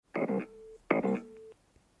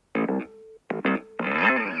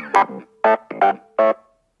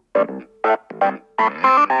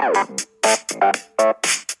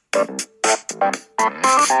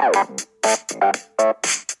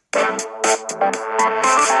Do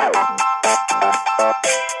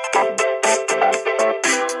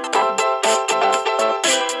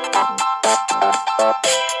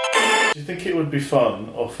you think it would be fun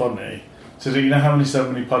or funny to do, you know how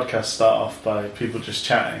so many podcasts start off by people just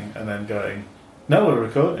chatting and then going, no, we're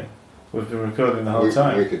recording. We've been recording the whole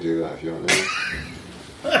time. We could do that if you want to.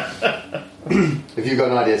 If you've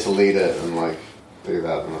got an idea to lead it and do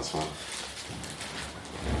that, then that's fine.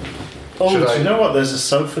 Oh, do you know what? There's a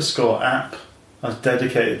SofaScore app. I've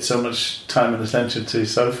dedicated so much time and attention to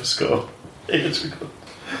SofaScore. It's good.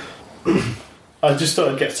 I just thought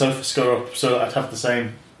I'd get SofaScore up so I'd have the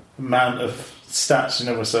same amount of stats.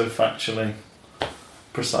 We're so factually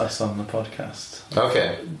precise on the podcast.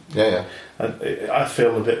 Okay. Yeah. I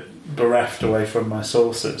feel a bit bereft away from my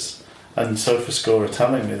sources, and SofaScore are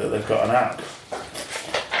telling me that they've got an app,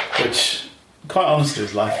 which, quite honestly,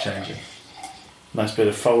 is life-changing. Nice bit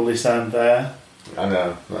of Foley sound there. I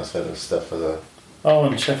know. Nice bit of stuff for the... Oh,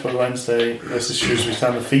 and Sheffield Wednesday versus Shrewsbury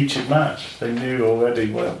Town, the featured match. They knew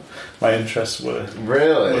already what my interests were.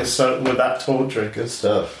 Really? Were that tawdry. Good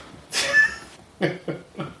stuff.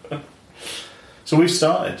 So we've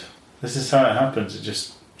started. This is how it happens. It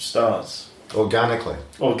just starts. Organically.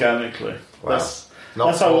 Wow. That's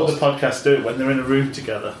how all the podcasts do it when they're in a room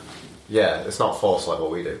together. Yeah, it's not forced like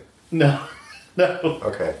what we do. No.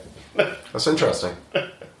 Okay. That's interesting.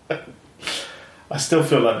 I still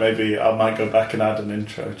feel like maybe I might go back and add an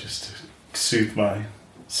intro just to soothe my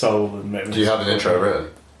soul and make me... Do you have an intro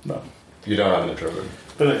written? No. You don't have an intro written?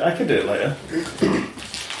 But I can do it later.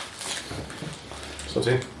 So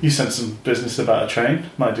do you? You sent some business about a train.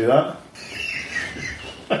 Might do that.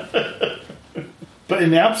 But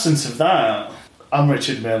in the absence of that, I'm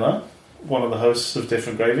Richard Miller, one of the hosts of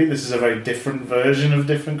Different Gravy. This is a very different version of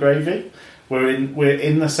Different Gravy. We're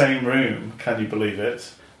in the same room, can you believe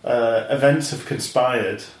it? Events have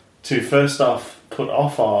conspired to first off put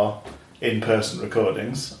off our in-person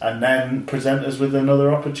recordings and then present us with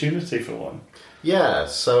another opportunity for one. Yeah,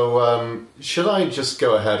 so should I just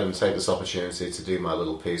go ahead and take this opportunity to do my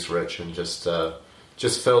little piece, Rich, and just fill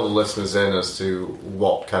the listeners in as to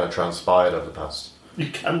what kind of transpired over the past You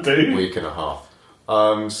can do. week and a half.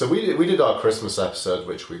 So we did our Christmas episode,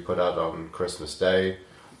 which we put out on Christmas Day.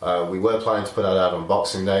 We were planning to put that out on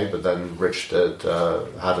Boxing Day, but then Rich had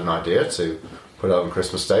an idea to put it out on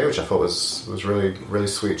Christmas Day, which I thought was really, really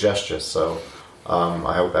sweet gesture. So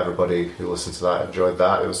I hope everybody who listened to that enjoyed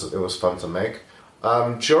that. It was fun to make.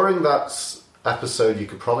 During that episode, you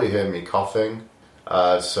could probably hear me coughing.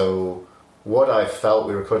 So what I felt,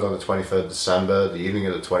 we recorded on the 23rd of December, the evening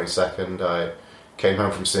of the 22nd. I came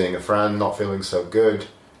home from seeing a friend, not feeling so good,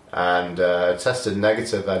 and tested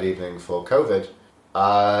negative that evening for COVID.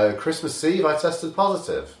 Christmas Eve, I tested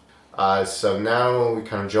positive. So now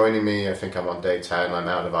kind of joining me, I think I'm on day 10, I'm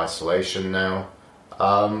out of isolation now.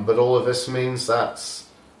 But all of this means that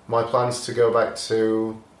my plans to go back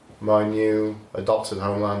to my new adopted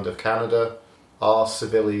homeland of Canada are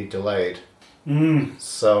severely delayed.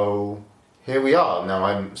 So here we are. Now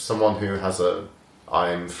I'm someone who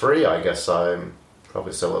I'm free. I guess I'm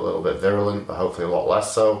probably still a little bit virulent, but hopefully a lot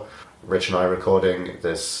less so. Rich and I are recording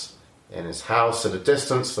this in his house at a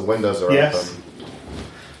distance. The windows are open.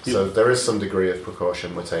 So there is some degree of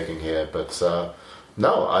precaution we're taking here. But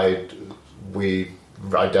no, I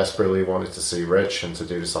desperately wanted to see Rich and to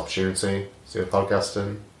do this opportunity, to do a podcast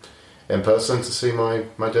in person, to see my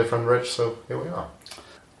dear friend Rich. So here we are.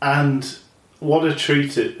 And what a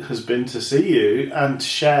treat it has been to see you and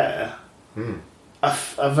share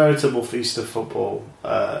a veritable feast of football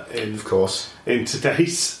of course, in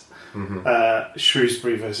today's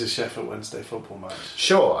Shrewsbury versus Sheffield Wednesday football match.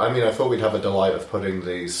 Sure. I mean, I thought we'd have a delight of putting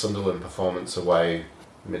the Sunderland performance away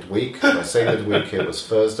midweek. When I say midweek, it was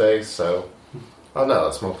Thursday, so... Oh no,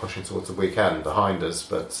 that's more pushing towards the weekend behind us,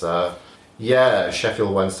 but yeah,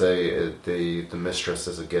 Sheffield Wednesday, the mistress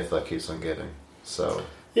is a gift that keeps on giving, so...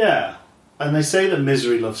 Yeah, and they say that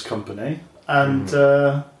misery loves company, and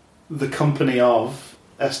the company of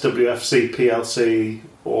SWFC PLC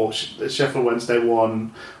or Sheffield Wednesday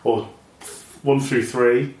 1 or 1 through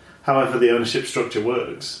 3, however the ownership structure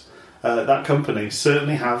works, that company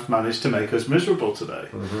certainly have managed to make us miserable today.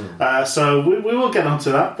 So we will get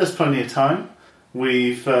onto that. There's plenty of time.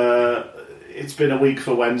 It's been a week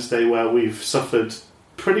for Wednesday where we've suffered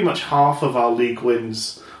pretty much half of our league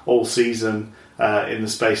wins all season in the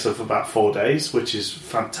space of about 4 days, which is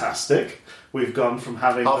fantastic. We've gone from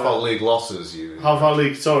having... Half our league losses, half our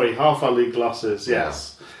league losses,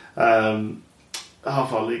 yes.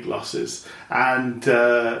 Half our league losses. And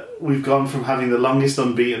we've gone from having the longest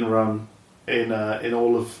unbeaten run in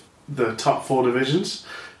all of the top 4 divisions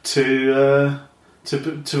to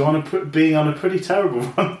being on a pretty terrible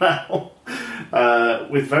run now,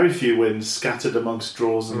 with very few wins scattered amongst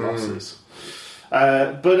draws and losses.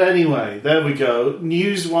 But anyway, there we go.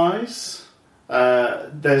 News-wise,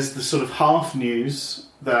 there's the sort of half news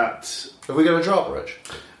that... Have we got a drop, Rich?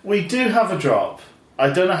 We do have a drop. I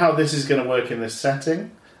don't know how this is going to work in this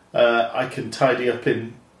setting. I can tidy up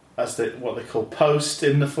in what they call post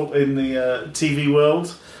in the TV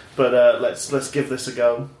world, but let's give this a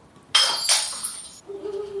go.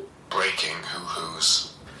 Breaking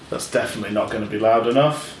hoo-hoos. That's definitely not going to be loud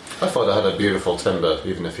enough. I thought I had a beautiful timbre,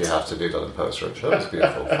 even if you have to do that in post, Rich. That was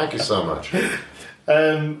beautiful. Thank you so much. To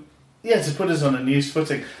put us on a news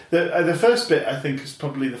footing. The first bit, I think, is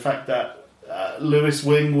probably the fact that Lewis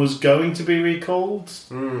Wing was going to be recalled,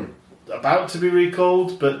 about to be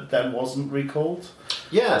recalled, but then wasn't recalled.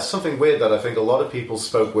 Yeah, something weird that I think a lot of people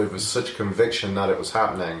spoke with such conviction that it was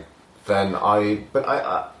happening. I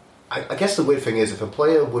guess the weird thing is, if a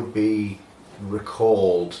player would be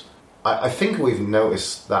recalled, I think we've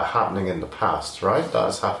noticed that happening in the past, right? That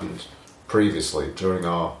has happened previously during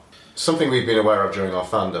something we've been aware of during our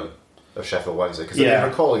fandom of Sheffield Wednesday. Because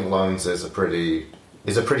recalling loans is a pretty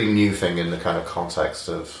new thing in the kind of context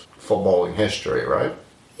of footballing history, right?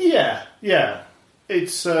 Yeah.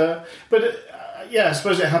 It's I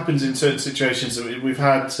suppose it happens in certain situations. We've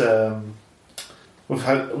had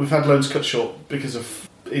loans cut short because of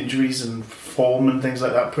injuries and form and things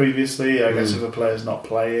like that previously. I guess if a player's not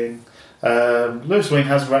playing, Lewis Wing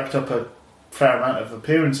has racked up a fair amount of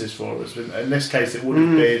appearances for us. In this case, it would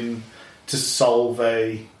have been to solve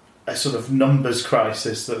a sort of numbers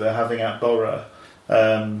crisis that they're having at Borough.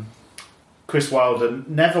 Chris Wilder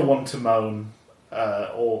never one to moan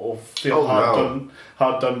or feel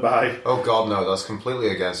hard done by. Oh God, no! That's completely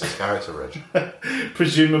against his character, Rich.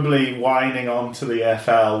 Presumably whining on to the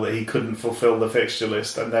FL that he couldn't fulfil the fixture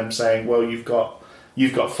list, and them saying, "Well, you've got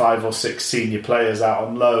 5 or 6 senior players out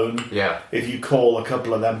on loan. Yeah. If you call a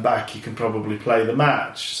couple of them back, you can probably play the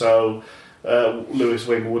match." So Lewis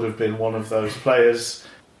Wing would have been one of those players.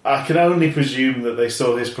 I can only presume that they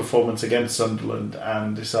saw his performance against Sunderland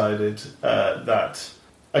and decided that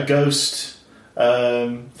a ghost,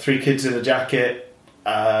 3 kids in a jacket,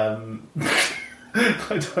 a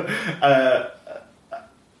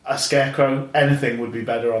scarecrow, anything would be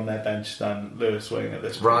better on their bench than Lewis Wing at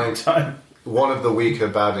this point in time. One of the weaker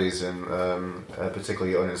baddies in a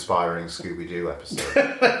particularly uninspiring Scooby-Doo episode.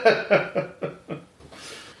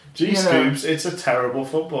 Scoops, it's a terrible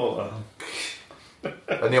footballer.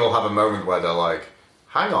 And you'll have a moment where they're like,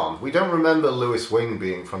 hang on, we don't remember Lewis Wing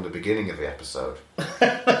being from the beginning of the episode.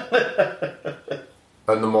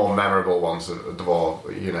 And the more memorable ones, the more,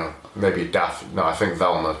 maybe Daft... No, I think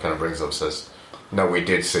Velma kind of brings up, says, no, we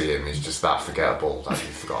did see him, he's just that forgettable that you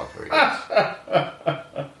forgot who he is.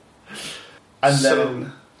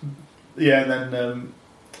 And then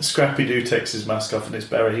Scrappy Doo takes his mask off and it's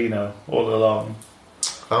Berahino all along.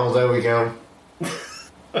 Oh, there we go.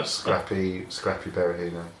 Scrappy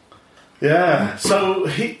Berahino. Yeah, so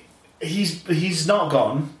he's not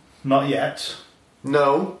gone, not yet.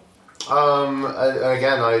 No.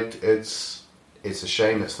 Again, it's a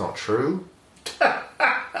shame it's not true.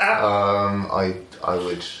 I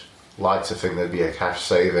would like to think there'd be a cash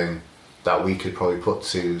saving that we could probably put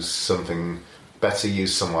to something better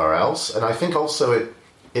use somewhere else. And I think also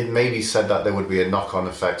it maybe said that there would be a knock-on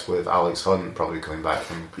effect with Alex Hunt probably coming back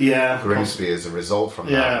from Grimsby as a result from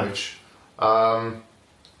that, which I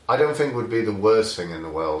don't think would be the worst thing in the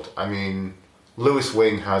world. I mean, Lewis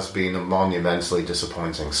Wing has been a monumentally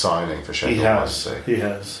disappointing signing for Sheffield Wednesday. He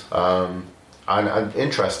has. And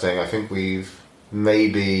interesting, I think we've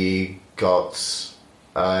maybe got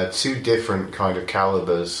 2 different kind of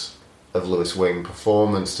calibers of Lewis Wing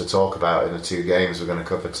performance to talk about in the 2 games we're going to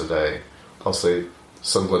cover today. Obviously,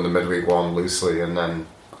 Sunderland in midweek 1 loosely, and then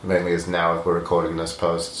mainly as now if we're recording this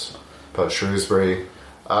post Shrewsbury.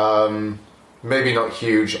 Maybe not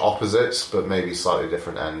huge opposites, but maybe slightly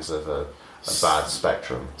different ends of a bad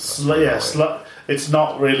spectrum. It's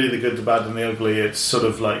not really the good, the bad, and the ugly. It's sort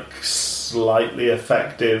of like slightly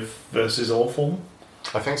effective versus awful.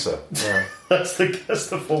 I think so. Yeah, that's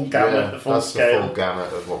the full gamut. The full scale. The full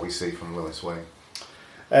gamut of what we see from Lewis Wing.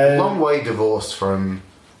 Long way divorced from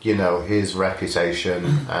his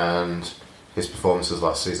reputation and his performances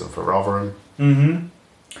last season for Rotherham. Mm-hmm.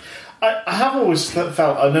 I have always felt,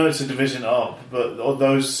 I know it's a division up, but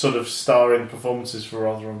those sort of starring performances for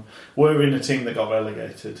Rotherham were in a team that got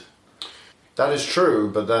relegated. That is true,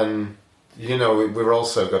 but then, we've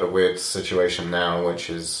also got a weird situation now, which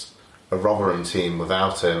is a Rotherham team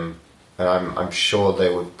without him, and I'm sure they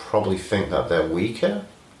would probably think that they're weaker.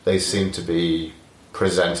 They seem to be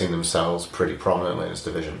presenting themselves pretty prominently in this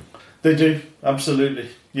division. They do, absolutely.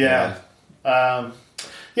 Yeah.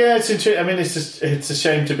 Yeah, it's interesting. I mean, it's a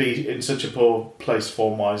shame to be in such a poor place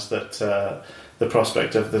form-wise that the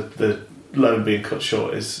prospect of the loan being cut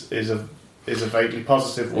short is a vaguely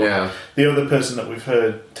positive one. Yeah. The other person that we've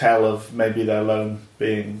heard tell of maybe their loan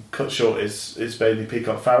being cut short is Bailey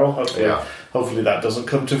Peacock-Farrell. Hopefully that doesn't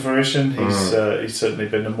come to fruition. He's certainly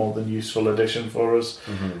been a more than useful addition for us.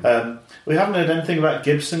 We haven't heard anything about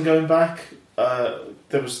Gibson going back.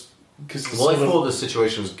 There was I thought the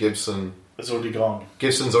situation was Gibson. It's already gone.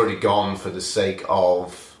 Gibson's already gone for the sake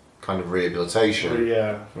of kind of rehabilitation.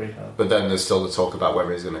 Rehab. But then there's still the talk about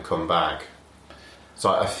whether he's going to come back. So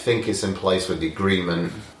I think it's in place with the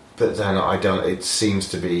agreement, but then it seems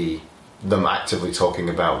to be them actively talking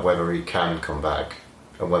about whether he can come back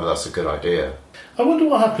and whether that's a good idea. I wonder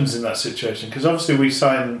what happens in that situation, because obviously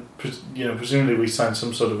presumably we sign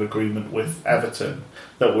some sort of agreement with Everton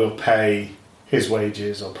that we'll pay his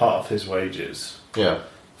wages or part of his wages. Yeah.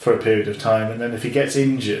 For a period of time, and then if he gets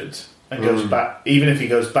injured and goes back, even if he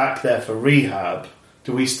goes back there for rehab,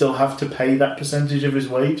 do we still have to pay that percentage of his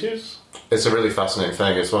wages? It's a really fascinating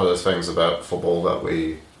thing. It's one of those things about football that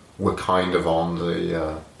we're kind of on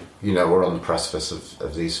the, we're on the precipice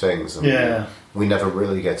of these things, and we never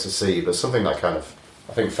really get to see. But something that kind of,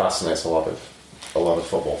 I think, fascinates a lot of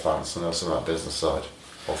football fans, and also that business side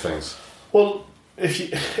of things. Well,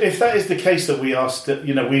 if that is the case, that we are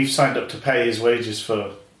we've signed up to pay his wages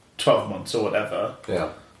for 12 months or whatever,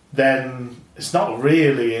 then it's not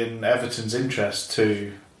really in Everton's interest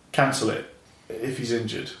to cancel it if he's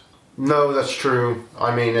injured. No, that's true.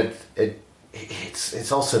 I mean,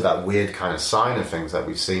 it's also that weird kind of sign of things that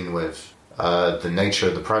we've seen with the nature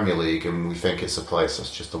of the Premier League, and we think it's a place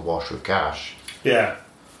that's just awash with cash. Yeah.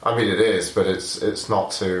 I mean, it is, but it's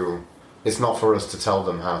not for us to tell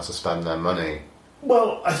them how to spend their money.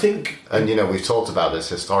 Well, I think... And, we've talked about this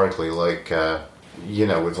historically, like,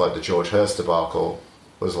 with, like, the George Hurst debacle,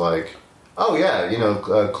 was like, oh,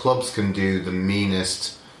 yeah, clubs can do the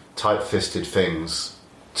meanest, tight-fisted things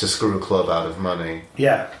to screw a club out of money.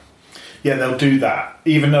 Yeah. Yeah, they'll do that.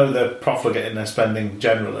 Even though they're profligate in their spending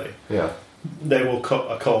generally. Yeah. They will cut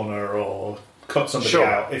a corner or cut somebody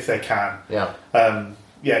out if they can. Yeah.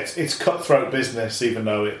 It's cutthroat business, even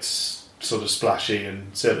though it's sort of splashy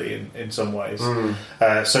and silly in some ways. I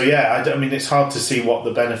mean, it's hard to see what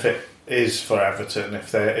the benefit is for Everton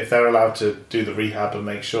if they're allowed to do the rehab and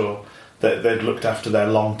make sure that they've looked after their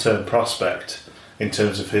long-term prospect in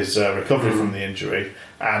terms of his recovery from the injury,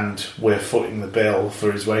 and we're footing the bill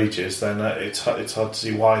for his wages. Then it's hard to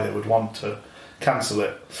see why they would want to cancel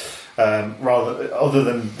it. Other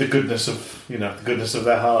than the goodness of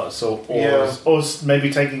their hearts, or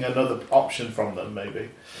maybe taking another option from them, maybe.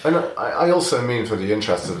 And I also mean, for the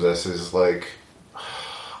interest of this, is like,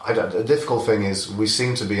 the difficult thing is we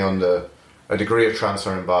seem to be under a degree of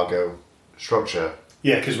transfer embargo structure.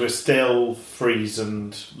 Yeah, because we're still freeze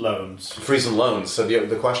and loans. Freeze and loans. So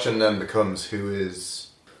the question then becomes who is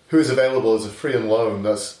available as a free and loan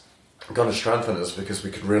that's going to strengthen us, because we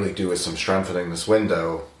could really do with some strengthening this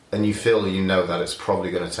window. And you feel that it's probably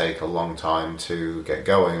going to take a long time to get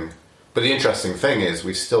going. But the interesting thing is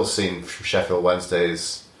we've still seen Sheffield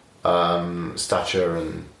Wednesday's stature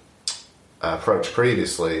and approach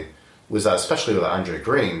previously was that, especially with Andre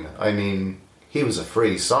Green, I mean, he was a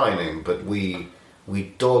free signing, but we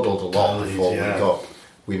dawdled a lot before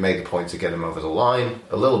we made the point to get him over the line.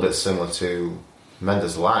 A little bit similar to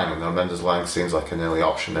Mendes-Lang, though Mendes-Lang seems like an early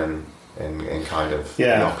option in kind of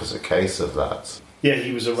the opposite case of that. Yeah,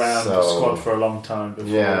 he was around the squad for a long time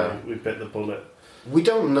before we bit the bullet. We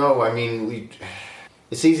don't know. I mean,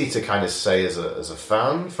 it's easy to kind of say as a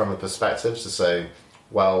fan, from a perspective, to say,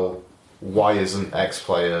 well, why isn't X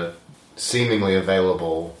player seemingly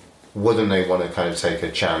available? Wouldn't they want to kind of take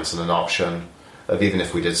a chance and an option of, even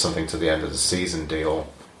if we did something to the end of the season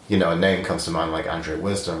deal? A name comes to mind like Andrew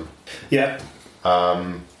Wisdom. Yeah.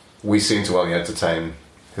 We seem to only entertain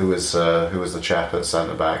who was the chap at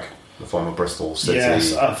centre back, the former Bristol City.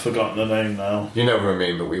 Yes, I've forgotten the name now. You know who I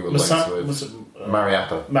mean, but we were linked with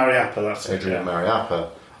Mariappa. Mariappa, that's Adrian Mariappa,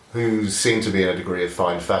 who seemed to be in a degree of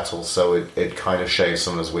fine fettle, so it kind of shaves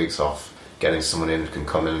some of those weeks off, getting someone in who can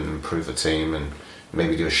come in and improve the team and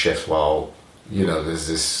maybe do a shift while, there's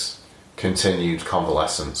this continued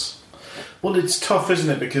convalescence. Well, it's tough, isn't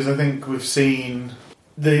it? Because I think we've seen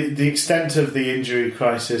the extent of the injury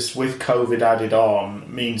crisis with COVID added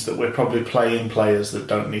on means that we're probably playing players that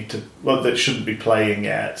that shouldn't be playing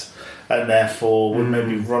yet, and therefore we're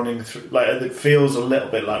maybe running through. Like, it feels a little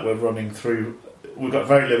bit like we're running through. We've got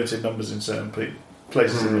very limited numbers in certain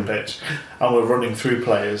places in the pitch, and we're running through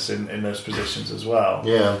players in those positions as well.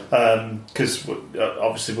 Yeah. Because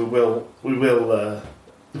obviously we will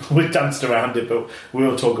we danced around it, but we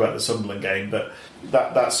will talk about the Sunderland game. But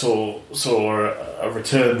that saw a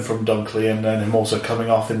return from Dunkley, and then him also coming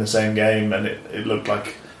off in the same game, and it looked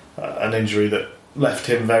like an injury that left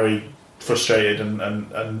him very frustrated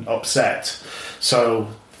and upset. So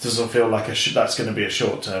it doesn't feel like that's going to be a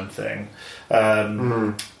short-term thing.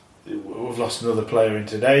 We've lost another player in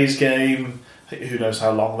today's game. Who knows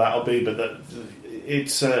how long that'll be? But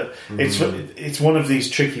it's one of these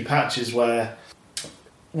tricky patches where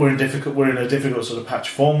we're in a difficult sort of patch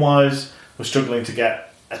form-wise. We're struggling to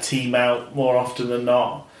get a team out more often than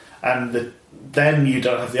not, and then you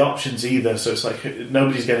don't have the options either. So it's like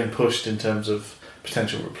nobody's getting pushed in terms of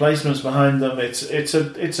potential replacements behind them. It's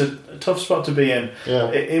a tough spot to be in.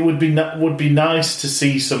 Yeah. It would be nice to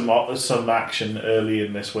see some action early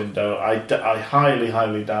in this window. I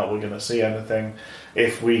highly doubt we're going to see anything.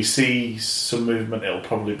 If we see some movement, it'll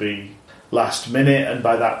probably be last minute, and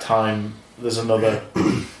by that time there's another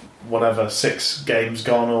 6 games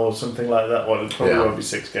gone or something like that. Well, it probably won't be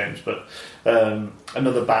 6 games, but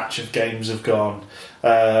another batch of games have gone.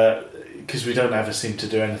 Because we don't ever seem to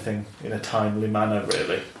do anything in a timely manner,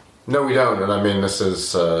 really. No, we don't. And I mean, this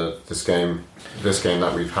is this game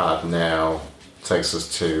that we've had now takes us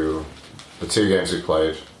to the 2 games we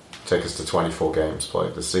played. Take us to 24 games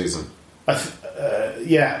played this season. I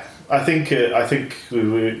think we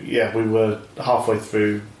were halfway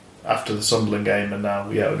through after the Sunderland game, and now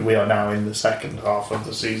we are now in the second half of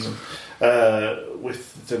the season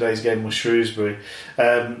with today's game with Shrewsbury.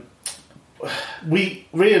 We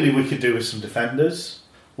could do with some defenders.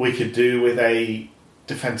 We could do with a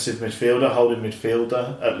defensive midfielder, holding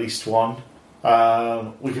midfielder, at least one.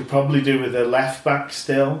 We could probably do with a left back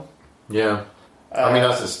still. Yeah. I mean,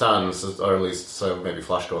 as it stands, or at least so maybe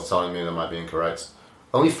Flashcore's telling me that might be incorrect.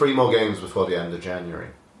 Only 3 more games before the end of January.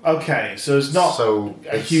 Okay, so it's not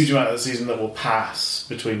a huge amount of the season that will pass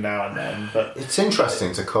between now and then. But it's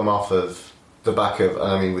interesting to come off of the back of.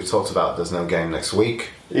 I mean, we talked about there's no game next week.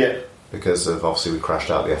 Yeah. Because of obviously we crashed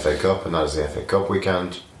out the FA Cup, and that is the FA Cup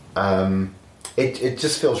weekend. It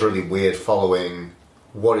just feels really weird following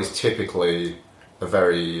what is typically a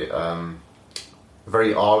very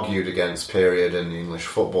very argued against period in the English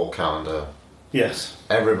football calendar. Yes.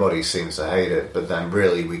 Everybody seems to hate it, but then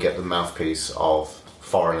really we get the mouthpiece of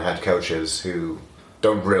foreign head coaches who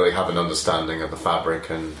don't really have an understanding of the fabric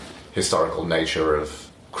and historical nature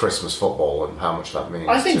of Christmas football and how much that means.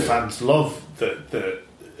 I think fans love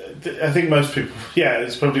I think most people,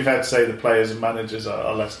 it's probably fair to say the players and managers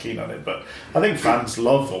are less keen on it, but I think fans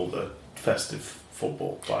love all the festive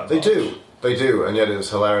football. They do, and yet it was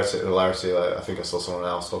hilarity. I think I saw someone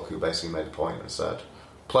else who basically made a point and said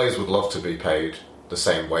players would love to be paid the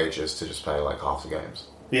same wages to just play like half the games.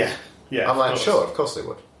 Yeah. I'm like, sure, of course they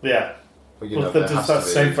would. Yeah. But that's the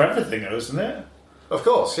same for everything, though, isn't it? Of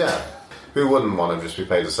course, yeah. Who wouldn't want to just be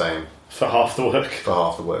paid the same for half the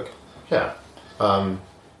work? Yeah.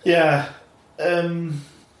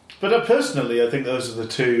 But personally, I think those are the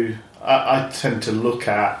 2 I tend to look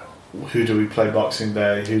at. Who do we play Boxing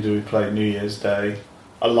Day? Who do we play New Year's Day?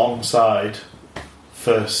 Alongside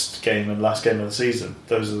first game and last game of the season.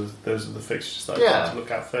 Those are the fixtures that I tend to look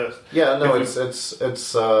at first. Yeah, no, it's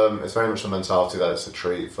very much the mentality that it's a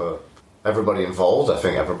treat for everybody involved. I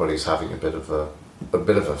think everybody's having a bit of a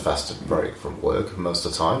festive break from work most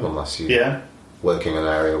of the time, unless you work in an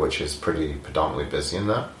area which is pretty predominantly busy in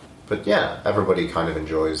that. But yeah, everybody kind of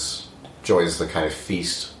enjoys the kind of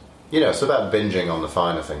feast. It's about binging on the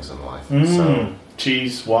finer things in life. So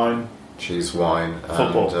cheese, wine,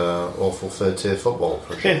 football. And awful third-tier football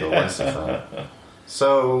for a Sheffield Wednesday fan.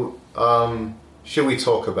 So, should we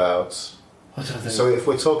talk about... I don't think... So if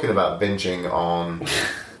we're talking about binging on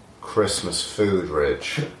Christmas food,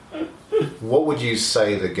 Rich, what would you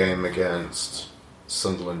say the game against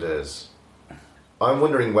Sunderland is? I'm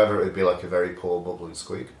wondering whether it would be like a very poor bubble and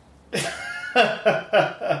squeak.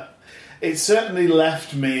 It certainly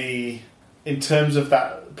left me, in terms of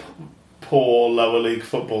that poor lower league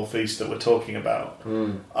football feast that we're talking about.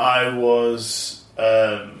 I was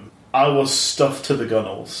stuffed to the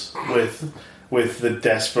gunnels with the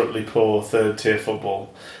desperately poor third tier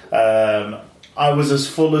football. I was as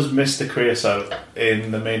full as Mr. Creosote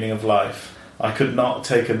in The Meaning of Life. I could not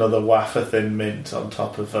take another wafer thin mint on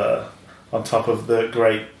top of the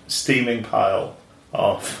great steaming pile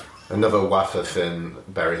of another wafer thin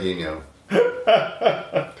Berahino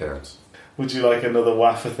appearance. Would you like another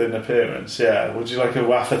wafer thin appearance? Yeah. Would you like a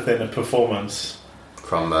wafer thin performance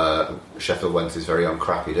from Sheffield Wednesday's very own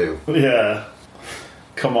Crappy Do? Yeah.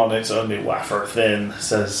 Come on, it's only wafer thin,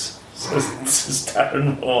 says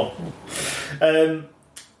Darren Moore.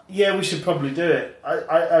 Yeah, we should probably do it.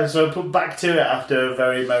 So I put back to it after a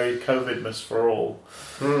very merry COVID-mas for all.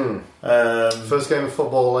 First game of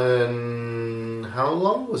football in how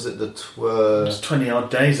long was it? It was 20 odd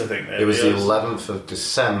days, I think. It was the 11th of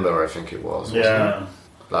December, I think it was. Wasn't it?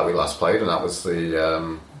 That we last played, and that was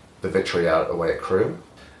the victory out away at Crewe.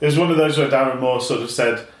 It was one of those where Darren Moore sort of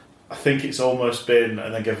said, I think it's almost been,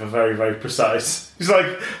 and then gave a very, very precise. He's like,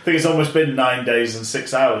 I think it's almost been 9 days and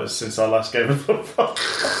 6 hours since our last game of football.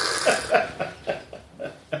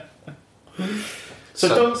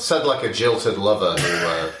 Said like a jilted lover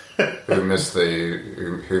who missed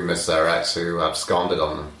their ex who absconded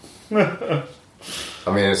on them.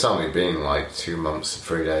 I mean, it's only been like 2 months,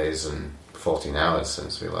 3 days, and 14 hours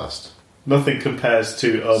since we last. Nothing compares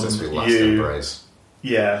to since we last embrace.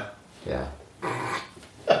 Yeah. Yeah.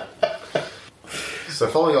 So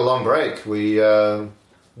following a long break, we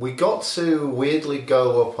got to weirdly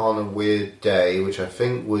go up on a weird day, which I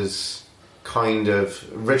think was kind of...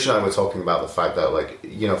 Rich and I were talking about the fact that, like,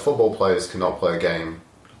 you know, football players cannot play a game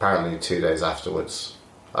apparently 2 days afterwards.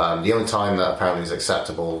 The only time that apparently is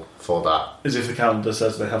acceptable for that... is if the calendar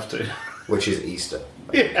says they have to. Which is Easter.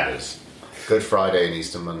 Yeah. It is. Good Friday and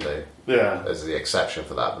Easter Monday. Yeah. Is the exception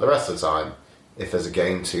for that. But the rest of the time, if there's a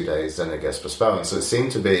game 2 days, then it gets postponed. So it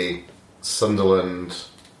seemed to be... Sunderland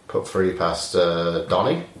put 3 past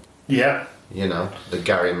Donny. Yeah. You know, the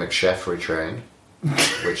Gary McSheffrey train,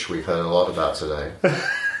 which we've heard a lot about today.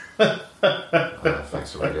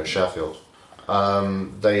 Thanks to Radio Sheffield.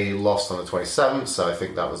 They lost on the 27th, so I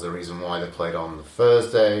think that was the reason why they played on the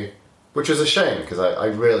Thursday, which was a shame, because I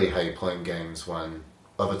really hate playing games when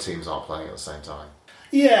other teams aren't playing at the same time.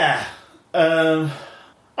 Yeah. To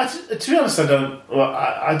be honest, I don't... Well,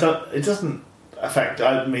 I don't... It doesn't... affect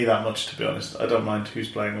me that much, to be honest. I don't mind who's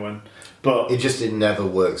playing when, but it never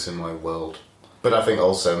works in my world. But I think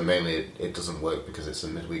also mainly it doesn't work because it's a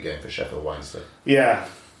midweek game for Sheffield Wednesday. Yeah,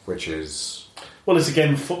 which is it's a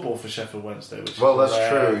game of football for Sheffield Wednesday. That's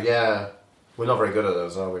true. Yeah, we're not very good at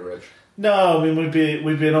those, are we, Rich? No, I mean we'd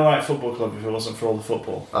be an alright football club if it wasn't for all the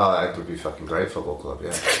football. Oh, it would be a fucking great football club.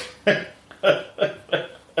 Yeah.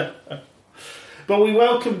 But we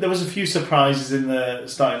welcomed. There was a few surprises in the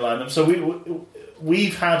starting lineup. So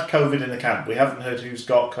we've had COVID in the camp. We haven't heard who's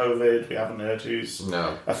got COVID. We haven't heard who's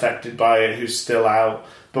affected by it. Who's still out.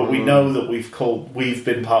 But we know that we've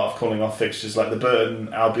been part of calling off fixtures like the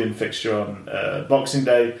Burton Albion fixture on Boxing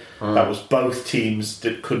Day. That was both teams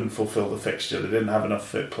that couldn't fulfil the fixture. They didn't have enough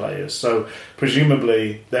fit players. So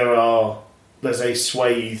presumably there's a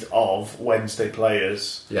swathe of Wednesday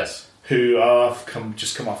players. Yes. Who have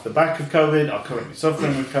just come off the back of COVID, are currently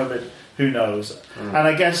suffering with COVID, who knows? And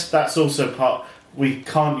I guess that's also part... We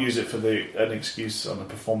can't use it for an excuse on the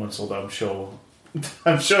performance, although I'm sure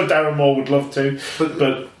Darren Moore would love to.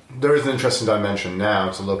 But there is an interesting dimension now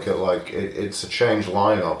to look at, like, it's a changed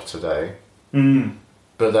lineup today.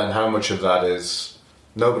 But then how much of that is...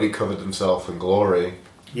 Nobody covered themselves in glory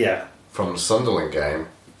from the Sunderland game.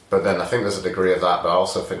 But then I think there's a degree of that, but I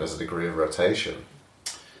also think there's a degree of rotation.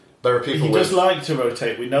 There are people. He does like to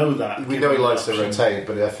rotate. We know that. We know he likes to rotate,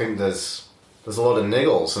 but I think there's a lot of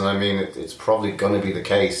niggles, and I mean it's probably going to be the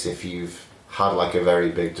case if you've had like a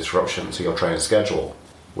very big disruption to your training schedule,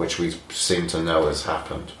 which we seem to know has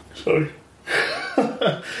happened. Sorry.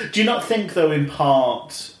 Do you not think, though, in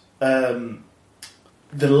part, the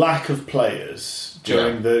lack of players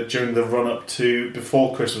during the run up to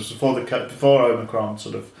before Christmas, before Omicron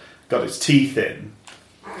sort of got its teeth in?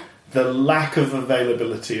 The lack of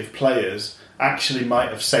availability of players actually might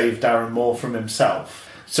have saved Darren Moore from himself.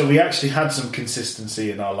 So we actually had some consistency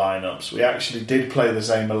in our lineups. We actually did play the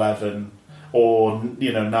same 11, or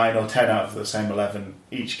 9 or 10 out of the same 11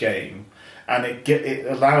 each game, and it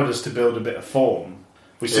allowed us to build a bit of form.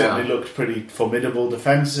 We certainly looked pretty formidable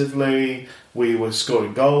defensively. We were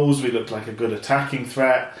scoring goals. We looked like a good attacking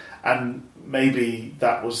threat, and maybe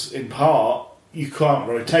that was in part. You can't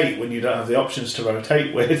rotate when you don't have the options to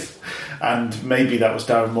rotate with, and maybe that was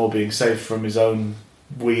Darren Moore being saved from his own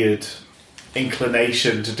weird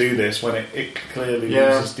inclination to do this when it clearly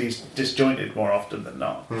was disjointed more often than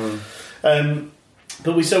not.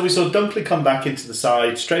 But we saw Dunkley come back into the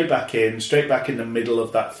side, straight back in the middle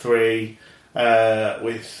of that three,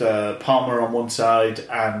 with Palmer on one side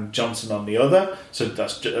and Johnson on the other. So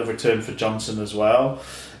that's a return for Johnson as well.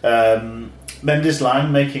 Mendes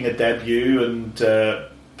Lang making a debut and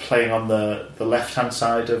playing on the left-hand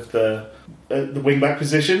side of the wing-back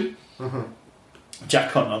position.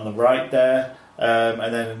 Jack Hunt on the right there.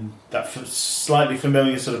 And then that slightly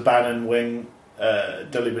familiar sort of Bannon wing,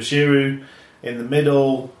 Deli Bashiru. in the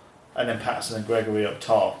middle, and then Patterson and Gregory up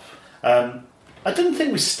top. I didn't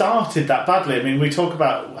think we started that badly. I mean, we talk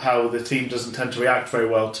about how the team doesn't tend to react very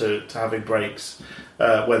well to having breaks,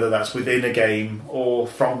 whether that's within a game or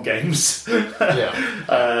from games.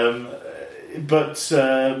 But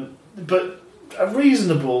a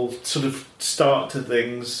reasonable sort of start to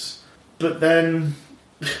things, but then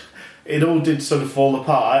it all did sort of fall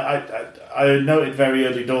apart. I noted very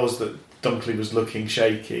early doors that Dunkley was looking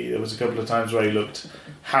shaky. There was a couple of times where he looked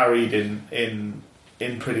harried in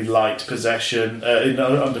pretty light possession,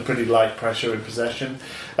 under pretty light pressure in possession.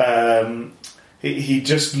 He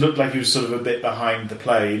just looked like he was sort of a bit behind the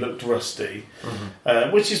play. He looked rusty,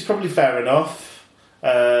 which is probably fair enough.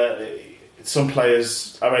 Some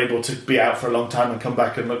players are able to be out for a long time and come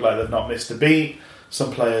back and look like they've not missed a beat.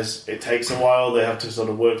 Some players, it takes a while. They have to sort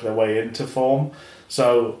of work their way into form.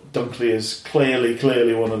 So Dunkley is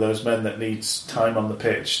clearly one of those men that needs time on the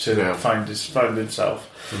pitch to find himself.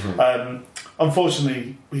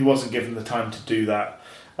 Unfortunately, he wasn't given the time to do that.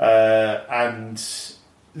 And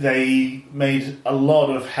they made a lot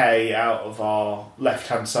of hay out of our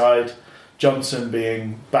left-hand side. Johnson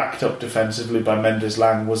being backed up defensively by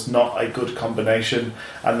Mendes-Lang was not a good combination,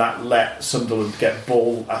 and that let Sunderland get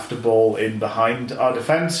ball after ball in behind our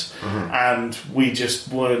defence, and we just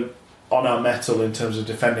weren't on our mettle in terms of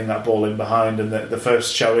defending that ball in behind, and the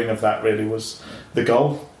first showing of that really was the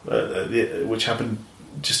goal, which happened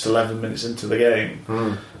just 11 minutes into the game.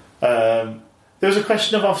 There was a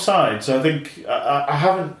question of offside, so I think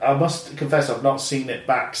I must confess I've not seen it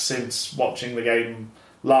back since watching the game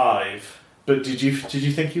live. But did you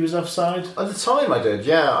think he was offside? At the time I did,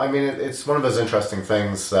 yeah. I mean, it's one of those interesting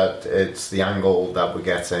things that it's the angle that we're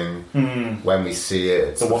getting when we see it.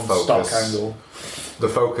 It's the one focus, stock angle. The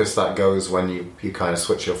focus that goes when you kind of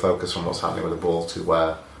switch your focus from what's happening with the ball to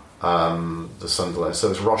where the Sunderland. So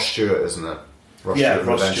it's Ross Stewart, isn't it? Ross Stewart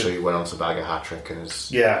eventually went on to bag a hat-trick and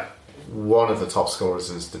is one of the top scorers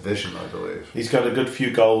in his division, I believe. He's got a good few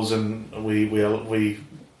goals, and we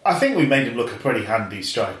I think we made him look a pretty handy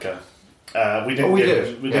striker. We didn't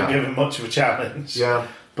give him much of a challenge. Yeah.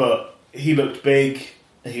 But he looked big,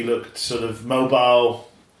 he looked sort of mobile,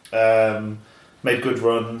 made good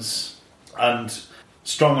runs, and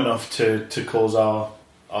strong enough to cause our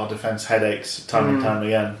defence headaches time and time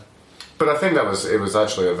again. But I think it was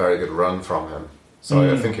actually a very good run from him.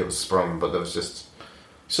 So I think it was sprung, but there was just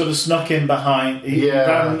sort of snuck in behind. He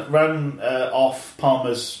ran off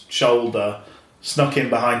Palmer's shoulder, snuck in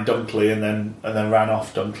behind Dunkley, and then ran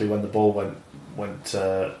off Dunkley when the ball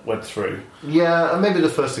went through. Yeah, and maybe the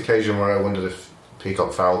first occasion where I wondered if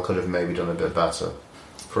Peacock Farrell could have maybe done a bit better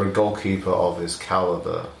for a goalkeeper of his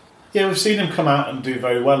calibre. Yeah, we've seen him come out and do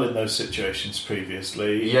very well in those situations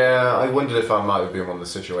previously. Yeah, I wondered if I might have been one of the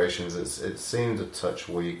situations. It seemed a touch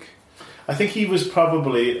weak. I think he was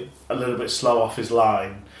probably a little bit slow off his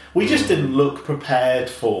line. We just didn't look prepared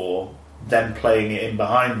for them playing it in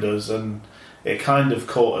behind us, and it kind of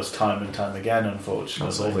caught us time and time again, unfortunately.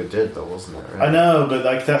 That's all they did, though, wasn't it? Right? I know, but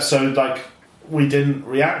we didn't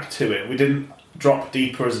react to it. We didn't drop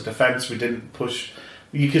deeper as a defence. We didn't push.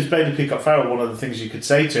 Because Bailey Peacock-Farrell, one of the things you could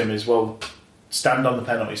say to him is, well, stand on the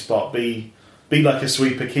penalty spot, be like a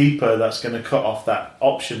sweeper keeper that's going to cut off that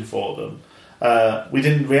option for them. We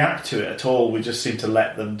didn't react to it at all. We just seemed to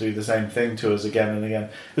let them do the same thing to us again and again.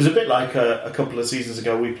 It was a bit like a couple of seasons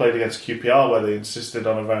ago we played against QPR, where they insisted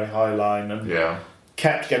on a very high line and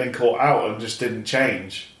kept getting caught out and just didn't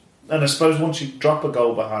change. And I suppose once you drop a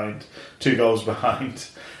goal behind, 2 goals behind,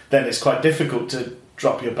 then it's quite difficult to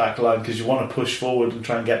drop your back line because you want to push forward and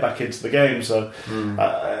try and get back into the game. So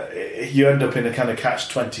you end up in a kind of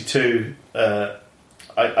catch-22.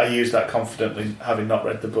 I use that confidently, having not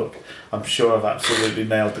read the book. I'm sure I've absolutely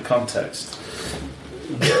nailed the context.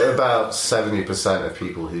 About 70% of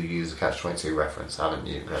people who use a catch-22 reference haven't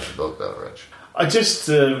read the book, though, Rich. I just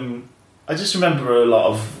remember a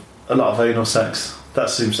lot of anal sex. That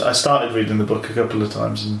seems. I started reading the book a couple of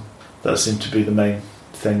times, and that seemed to be the main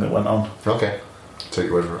thing that went on. Okay, take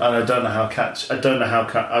your word for it. And I don't know how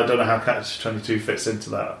catch-22 fits into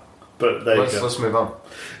that. But there you go. Let's move on.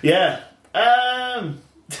 Yeah.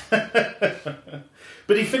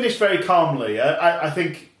 But he finished very calmly. I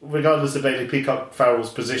think, regardless of Bailey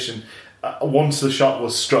Peacock-Farrell's position, once the shot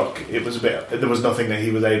was struck, there was nothing that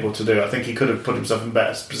he was able to do. I think he could have put himself in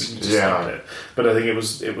better position to stop it, but I think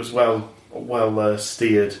it was well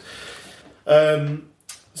steered.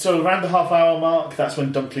 So around the half-hour mark, that's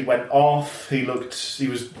when Dunkley went off. He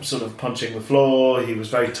was sort of punching the floor. He was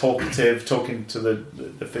very talkative, talking to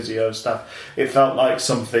the physio staff. It felt like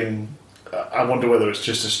something I wonder whether it's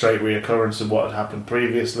just a straight reoccurrence of what had happened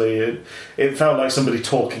previously. It felt like somebody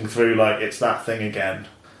talking through, like, it's that thing again.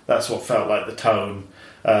 That's what felt like the tone.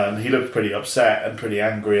 He looked pretty upset and pretty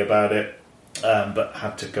angry about it, but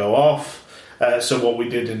had to go off. So what we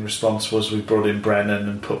did in response was we brought in Brennan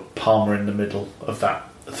and put Palmer in the middle of that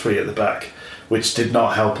three at the back, which did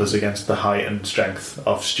not help us against the height and strength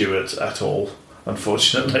of Stewart at all,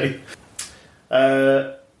 unfortunately.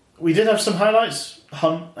 We did have some highlights.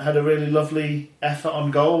 Hunt had a really lovely effort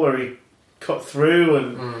on goal where he cut through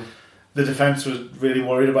and the defence was really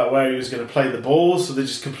worried about where he was going to play the ball, so they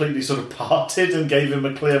just completely sort of parted and gave him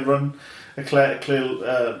a clear run, a clear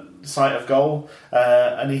sight of goal.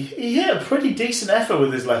 And he hit a pretty decent effort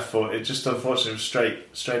with his left foot. It just unfortunately was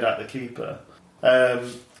straight at the keeper.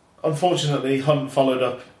 Unfortunately, Hunt followed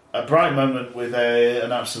up a bright moment with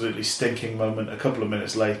an absolutely stinking moment a couple of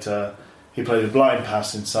minutes later. He played a blind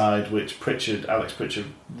pass inside, which Alex Pritchard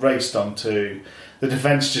raced onto. The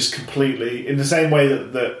defence just completely, in the same way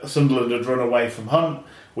that Sunderland had run away from Hunt,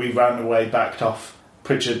 we ran away, backed off.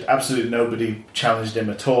 Pritchard, absolutely nobody challenged him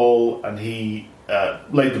at all, and he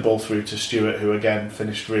laid the ball through to Stewart, who again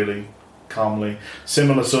finished really calmly.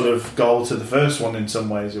 Similar sort of goal to the first one in some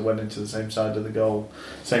ways. It went into the same side of the goal,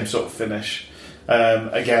 same sort of finish.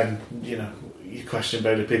 Again, you question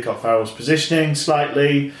Bailey Peacock-Farrell's positioning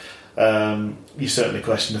slightly. You certainly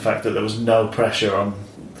question the fact that there was no pressure on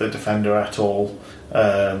the defender at all,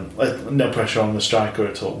 no pressure on the striker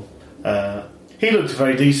at all. He looked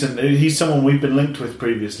very decent. He's someone we've been linked with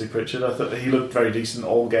previously, Pritchard. I thought he looked very decent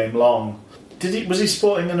all game long. Was he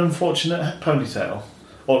sporting an unfortunate ponytail?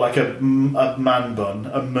 Or like a man bun,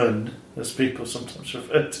 a mun, as people sometimes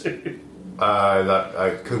refer to?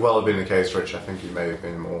 That could well have been the case, Rich. I think you may have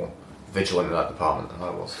been more vigilant in that department than I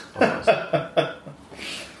was.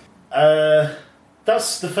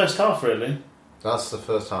 That's the first half, really. That's the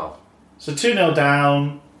first half. So 2-0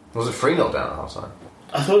 down. Was it 3-0 down at half time?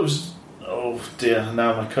 I thought it was... Oh dear,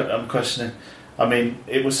 now I'm questioning. I mean,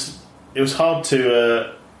 it was hard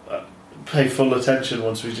to pay full attention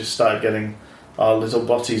once we just started getting our little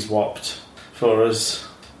botties whopped for us.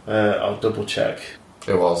 I'll double check.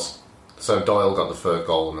 It was. So Doyle got the third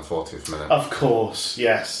goal in the 40th minute. Of course,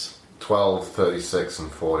 yes. 12, 36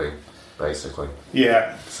 and 40, basically.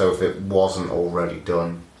 Yeah. So if it wasn't already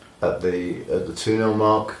done at the 2-0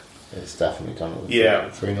 mark, it's definitely done at the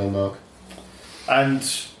 3-0 mark. And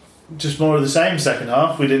just more of the same second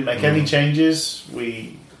half. We didn't make any changes.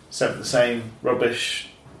 We sent the same rubbish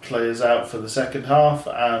players out for the second half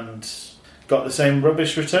and got the same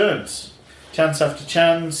rubbish returns. Chance after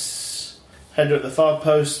chance. Header at the far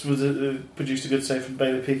post produced a good save from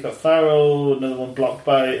Bailey Peacock-Farrell. Another one blocked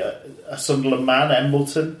by a Sunderland man,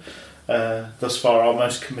 Embleton. Thus far our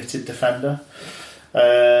most committed defender.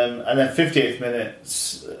 And then 58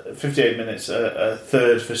 minutes, a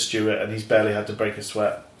third for Stewart, and he's barely had to break a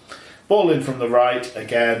sweat. Ball in from the right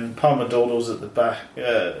again. Palmer Dawdles at the back.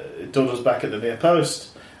 Dawdles back at the near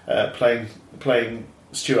post, playing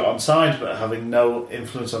Stewart onside, but having no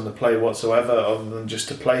influence on the play whatsoever, other than just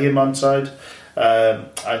to play him onside.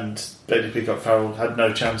 And Bailey Peacock-Farrell had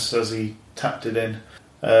no chance as he tapped it in.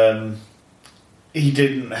 He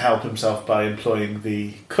didn't help himself by employing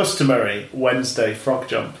the customary Wednesday frog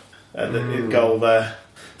jump in goal there,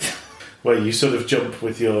 where you sort of jump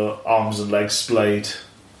with your arms and legs splayed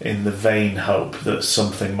in the vain hope that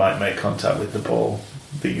something might make contact with the ball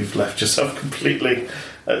that you've left yourself completely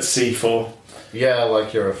at sea for. Yeah,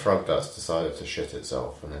 like you're a frog that's decided to shit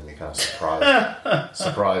itself, and then you're kind of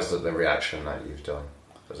surprised at the reaction that you've done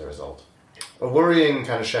as a result. A worrying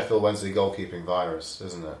kind of Sheffield Wednesday goalkeeping virus,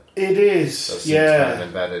 isn't it? It is, that seems kind of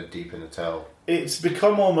embedded deep in the toe. It's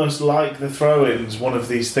become almost like the throw-ins, one of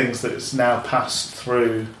these things that's now passed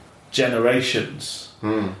through generations.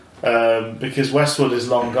 Because Westwood is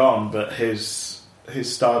long gone, but his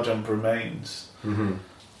star jump remains.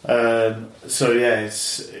 So yeah,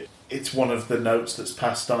 it's one of the notes that's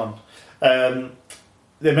passed on. They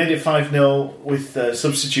made it 5-0 with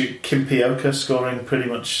substitute Kim Pioka scoring pretty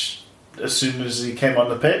much as soon as he came on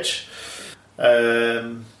the pitch.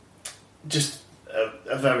 Just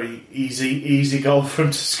a very easy goal for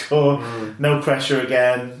him to score. No pressure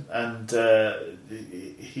again, and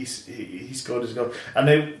he scored his goal. And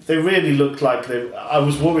they really looked like I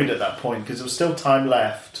was worried at that point because there was still time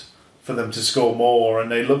left for them to score more,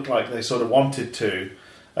 and they looked like they sort of wanted to.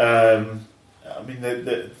 I mean,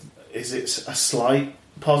 is it a slight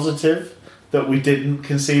positive that we didn't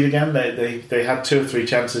concede again? They had 2 or 3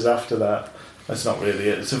 chances after that. That's not really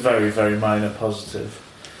it. It's a very, very minor positive.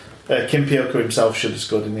 Kim Pioka himself should have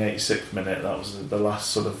scored in the 86th minute. That was the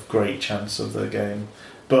last sort of great chance of the game.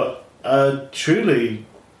 But truly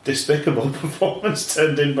despicable performance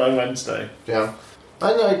turned in by Wednesday. Yeah.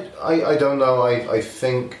 I don't know. I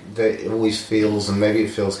think that it always feels, and maybe it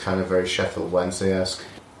feels kind of very Sheffield Wednesday-esque,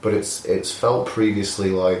 but it's felt previously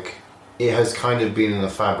like it has kind of been in the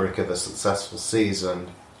fabric of a successful season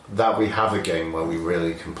that we have a game where we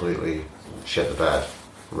really completely shit the bed.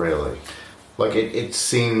 Really, like it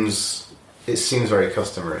seems very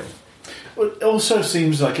customary. Well, it also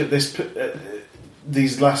seems like at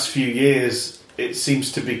these last few years, it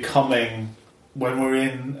seems to be coming when we're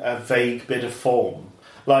in a vague bit of form.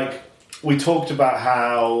 Like, we talked about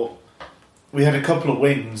how we had a couple of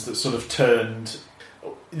wins that sort of turned...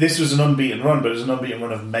 This was an unbeaten run, but it was an unbeaten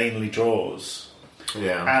run of mainly draws.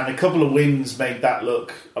 Yeah. And a couple of wins made that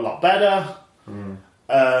look a lot better.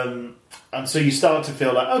 And so you start to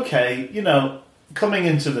feel like, okay, coming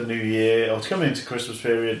into the new year, or coming into Christmas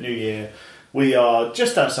period, New Year, we are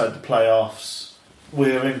just outside the playoffs.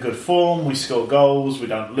 We're in good form. We score goals. We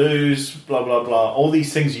don't lose. Blah, blah, blah. All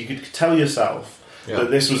these things you could tell yourself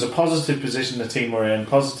that this was a positive position the team were in,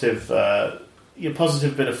 positive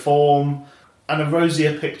bit of form, and a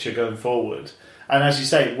rosier picture going forward. And as you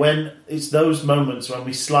say, when it's those moments when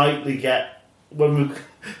we slightly get...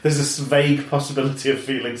 there's this vague possibility of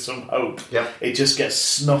feeling some hope. Yep. It just gets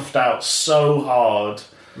snuffed out so hard.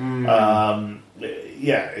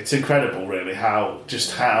 It's incredible, really, how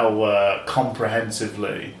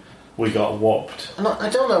comprehensively we got whopped. And I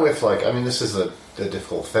don't know if, this is the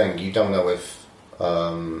difficult thing. You don't know if...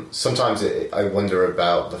 sometimes I wonder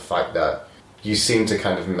about the fact that you seem to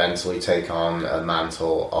kind of mentally take on a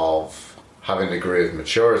mantle of having a degree of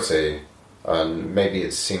maturity, and maybe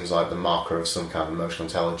it seems like the marker of some kind of emotional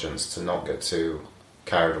intelligence to not get too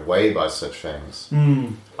carried away by such things.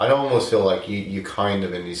 I almost feel like you kind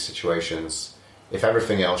of, in these situations, if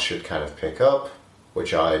everything else should kind of pick up,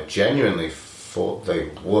 which I genuinely thought they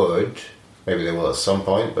would, maybe they will at some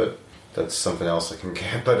point, but that's something else I can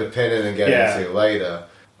put a pin in and get into later,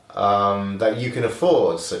 that you can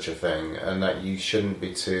afford such a thing, and that you shouldn't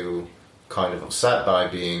be too kind of upset by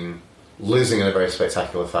losing in a very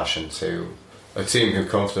spectacular fashion to a team who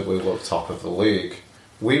comfortably looked top of the league.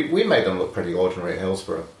 We made them look pretty ordinary at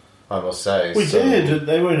Hillsborough, I must say. We did.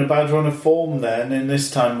 They were in a bad run of form then, and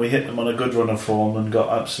this time we hit them on a good run of form and got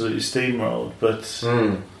absolutely steamrolled. But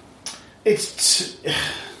it's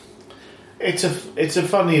a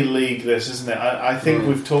funny league, this, isn't it? I think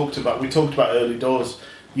we talked about early doors.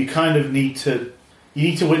 You kind of need to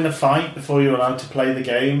win the fight before you're allowed to play the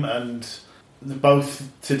game, and both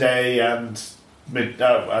today and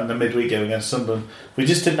the midweek game against Sunderland, we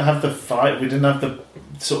just didn't have the fight. We didn't have the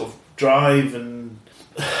sort of drive and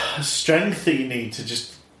strength that you need to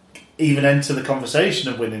just even enter the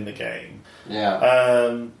conversation of winning the game.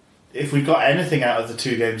 Yeah. If we got anything out of the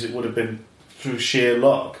two games, it would have been through sheer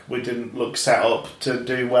luck. We didn't look set up to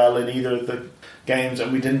do well in either of the games,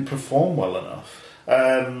 and we didn't perform well enough.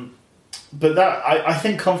 But that, I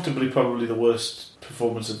think, comfortably probably the worst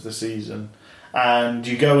performance of the season. And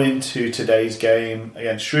you go into today's game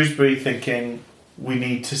against Shrewsbury thinking we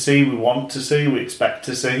need to see, we want to see, we expect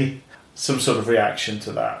to see some sort of reaction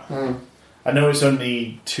to that. I know it's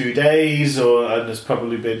only 2 days, and there's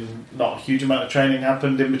probably been not a huge amount of training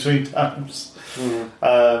happened in between times. And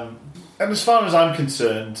as far as I'm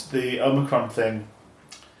concerned, the Omicron thing,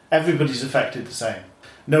 everybody's affected the same.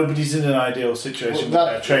 Nobody's in an ideal situation with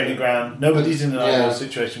their training ground. Nobody's in an ideal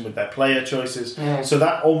situation with their player choices. So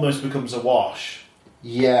that almost becomes a wash.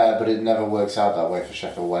 Yeah, but it never works out that way for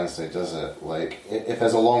Sheffield Wednesday, does it? Like, if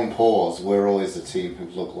there's a long pause, we're always the team who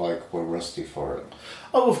look like we're rusty for it.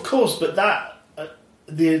 Oh, of course, but that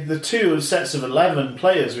the two sets of 11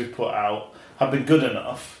 players we've put out have been good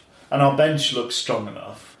enough, and our bench looks strong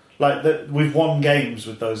enough. Like, we've won games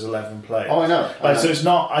with those 11 players. Oh, I know. So it's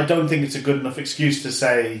not... I don't think it's a good enough excuse to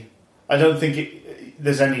say... I don't think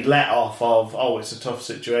there's any let-off of, it's a tough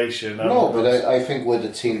situation. No, but I think we're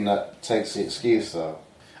the team that takes the excuse, though.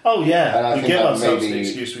 Oh, yeah. And I we think give that ourselves maybe the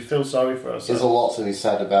excuse. We feel sorry for ourselves. There's a lot to be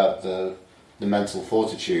said about the mental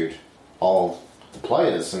fortitude of the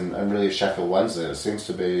players and really Sheffield Wednesday. It seems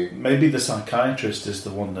to be... Maybe the psychiatrist is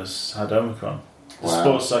the one that's had Omicron. The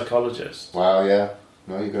sports psychologist. Wow, yeah.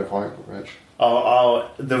 No, you got a point, Rich.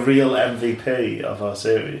 The real MVP of our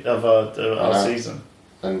series, of our season.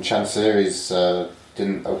 And Chancery's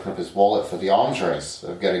didn't open up his wallet for the arms race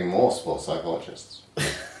of getting more sports psychologists.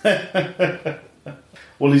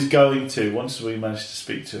 Well, he's going to, once we manage to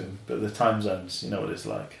speak to him. But the time zones, you know what it's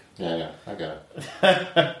like. Yeah, I get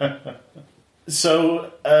it.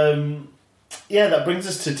 So, that brings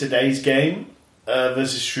us to today's game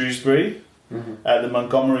versus Shrewsbury at the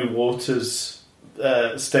Montgomery Waters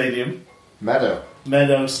Stadium. Meadow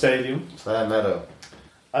Stadium. Fair Meadow.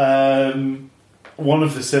 One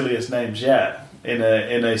of the silliest names yet in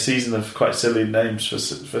a season of quite silly names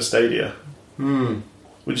for Stadia. Would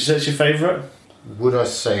you say it's your favourite? Would I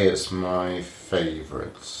say it's my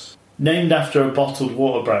favourite? Named after a bottled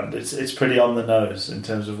water brand, it's pretty on the nose in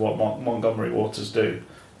terms of what Montgomery Waters do.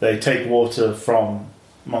 They take water from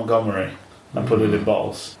Montgomery and put it in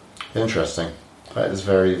bottles. Interesting. That is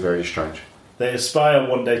very, very strange. They aspire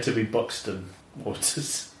one day to be Buxton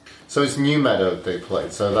Waters. So it's New Meadow they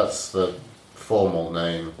played, so that's the formal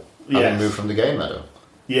name. Yes. Having moved from the Gay Meadow.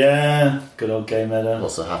 Yeah, good old Gay Meadow.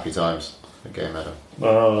 Lots of happy times at Gay Meadow.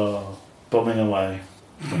 Oh, bumming away.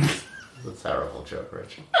 It's a terrible joke,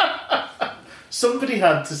 Rich. Somebody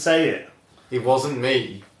had to say it. It wasn't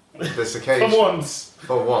me this occasion. For once.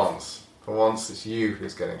 For once. For once, it's you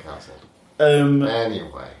who's getting cancelled.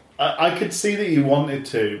 Anyway. I could see that you wanted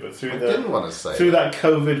to, but I didn't want to say that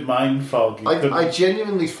COVID mind fog. I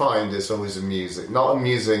genuinely find it's always amusing. Not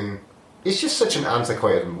amusing. It's just such an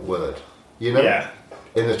antiquated word. You know? Yeah.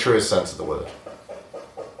 In the truest sense of the word.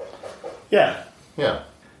 Yeah. Yeah.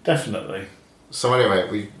 Definitely. So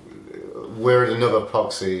anyway, we're at another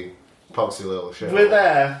poxy little show. We're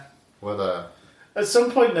there. We're there. At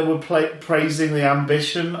some point they were praising the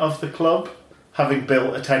ambition of the club, having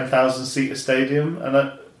built a 10,000 seater stadium,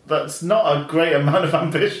 and that's not a great amount of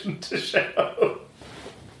ambition to show.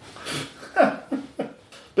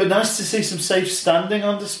 But nice to see some safe standing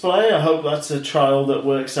on display. I hope that's a trial that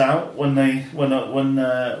works out when they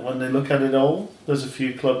look at it all. There's a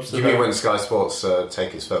few clubs. Do you mean when Sky Sports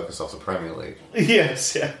take its focus off the Premier League?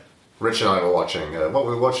 Yes, yeah. Rich and I were watching. What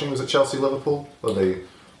we were watching was it Chelsea Liverpool, or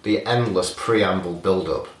the endless preamble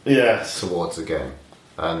build-up towards the game,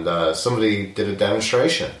 and somebody did a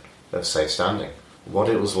demonstration of safe standing. What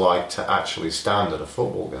it was like to actually stand at a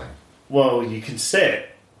football game. Well, you can sit.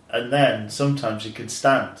 And then sometimes you can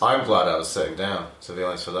stand. I'm glad I was sitting down, to be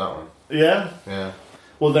honest, for that one. Yeah? Yeah.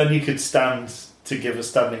 Well, then you could stand to give a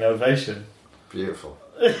standing ovation. Beautiful.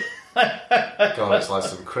 God, it's like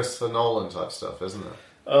some Christopher Nolan type stuff, isn't it?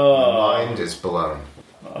 Oh. My mind is blown.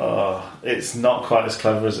 Oh, it's not quite as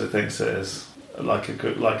clever as it thinks it is. Like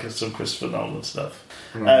some Christopher Nolan stuff.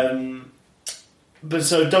 But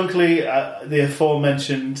so Dunkley, the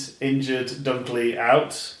aforementioned injured Dunkley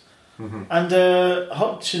out. Mm-hmm. And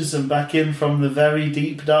Hutchinson back in from the very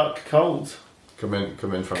deep, dark cold. Come in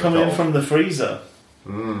from the freezer.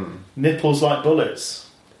 Nipples like bullets.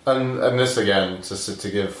 And this again, to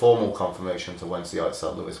give formal confirmation to Wednesday night,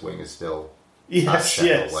 that Lewis Wing is still at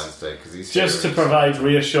Sheffield Wednesday, because he's just to provide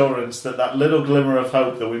reassurance that little glimmer of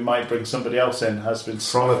hope that we might bring somebody else in has been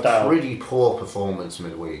snuffed out. From a pretty poor performance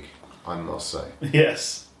midweek, I must say.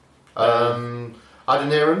 Yes.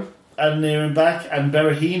 Adeniran back, and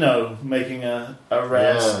Berahino making a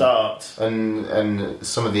rare start. And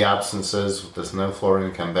some of the absences, there's no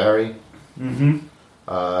Florian Kamberi. Mm-hmm.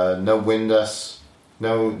 No Windass.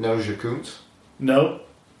 No Jacunt. No,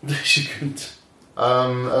 Jacunt.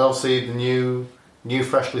 And obviously the new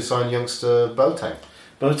freshly signed youngster Boateng.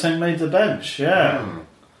 Boateng made the bench, yeah.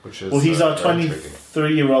 Which is, he's our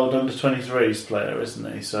 23-year-old under-23s player,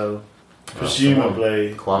 isn't he? So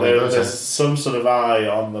presumably there's some sort of eye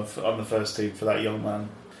on the first team for that young man.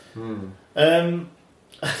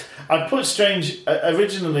 I put Strange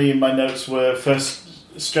originally in my notes were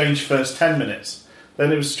Strange first 10 minutes,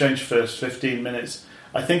 then it was Strange first 15 minutes.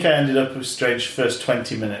 I think I ended up with Strange first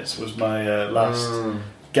 20 minutes was my last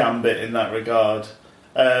gambit in that regard.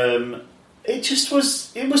 It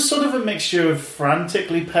was sort of a mixture of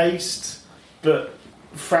frantically paced but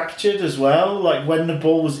fractured as well. Like when the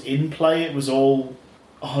ball was in play, it was all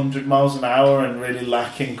 100 miles an hour and really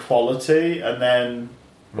lacking quality, and then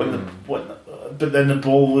but then the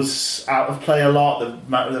ball was out of play a lot.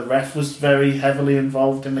 The ref was very heavily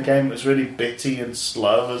involved in the game. It was really bitty and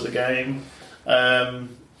slow as a game.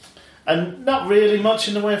 And not really much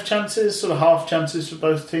in the way of chances, sort of half chances for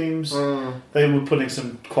both teams. They were putting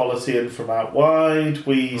some quality in from out wide.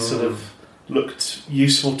 We sort of looked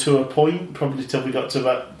useful to a point, probably till we got to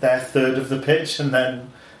about their third of the pitch, and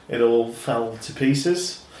then it all fell to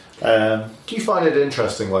pieces. Do you find it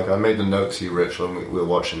interesting? Like, I made the note to you, Rich, when we were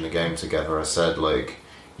watching the game together. I said, like,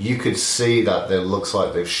 you could see that it looks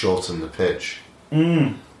like they've shortened the pitch.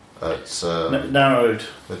 It's narrowed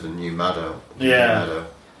with the new Meadow. Yeah.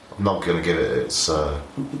 I'm not going to give it its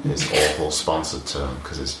awful sponsored term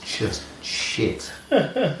because it's just shit.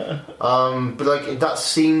 But like that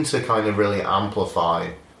seemed to kind of really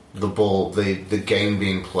amplify the ball, the game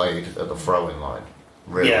being played at the throwing line.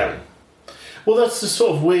 Really. Yeah. Well, that's the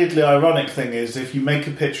sort of weirdly ironic thing is if you make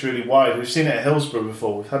a pitch really wide, we've seen it at Hillsborough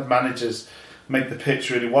before, we've had managers make the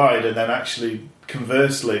pitch really wide and then actually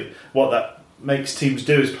conversely what that makes teams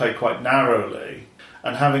do is play quite narrowly,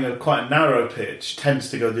 and having quite a narrow pitch tends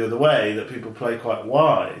to go the other way, that people play quite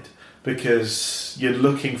wide, because you're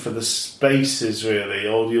looking for the spaces, really,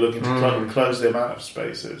 or you're looking to close the amount of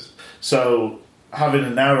spaces. So having a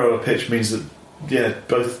narrower pitch means that,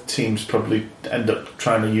 both teams probably end up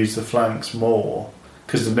trying to use the flanks more,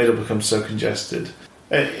 because the middle becomes so congested.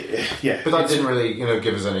 But that didn't really,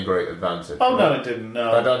 give us any great advantage. Oh, no, it didn't,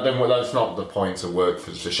 no. That's not the point to work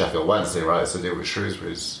for Sheffield Wednesday, right? It's to do with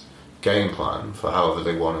Shrewsbury's game plan for however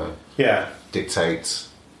they want to dictate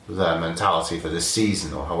their mentality for this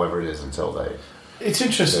season, or however it is until they make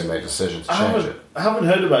a decision to change it. I haven't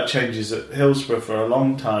heard about changes at Hillsborough for a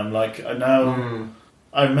long time. Like, I know...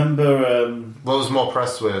 I remember... well, it was more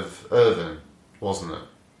pressed with Irvine, wasn't it?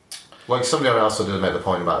 Like, somebody else did make the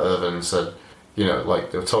point about Irvine and said...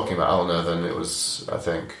 like they were talking about Alan Irvine, it was, I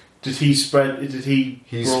think... He spread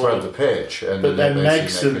the pitch, and but then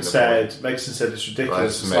Megson said it's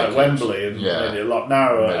ridiculous. It's like Wembley and made it a lot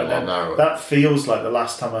narrower. That feels like the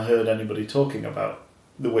last time I heard anybody talking about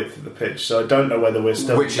the width of the pitch. So I don't know whether we're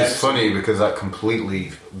still. Which is funny, because that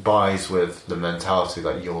completely buys with the mentality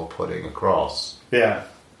that you're putting across. Yeah,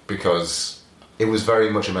 because it was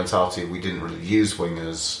very much a mentality. We didn't really use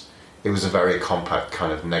wingers. It was a very compact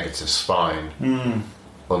kind of negative spine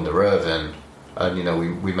under Irvine.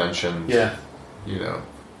 And, we mentioned... Yeah.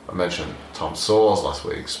 I mentioned Tom Sawers last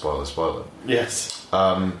week, spoiler. Yes.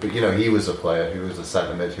 But, he was a player who was a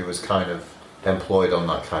centre mid who was kind of employed on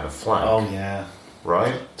that kind of flank. Oh, yeah.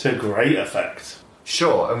 Right? To great effect.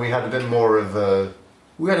 Sure, and we had a bit more of a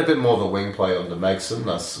wing play under Megson.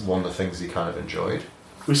 That's one of the things he kind of enjoyed.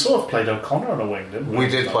 We sort of played O'Connor on a wing, didn't we? We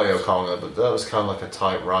did play O'Connor, but that was kind of like a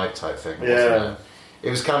tight right type thing, wasn't it? It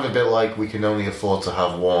was kind of a bit like we can only afford to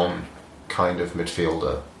have one kind of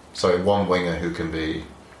midfielder. So one winger who can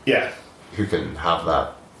have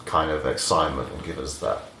that kind of excitement and give us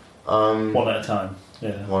that. One at a time.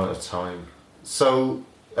 Yeah. One at a time. So,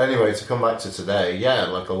 anyway, to come back to today,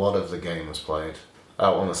 like a lot of the game was played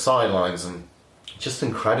out on the sidelines, and just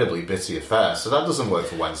incredibly bitty affair. So that doesn't work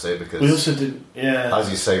for Wednesday, because we also did, as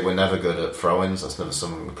you say, we're never good at throw-ins. That's never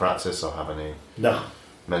something we practice or have any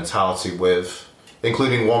mentality with.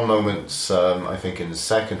 Including one moment, I think in the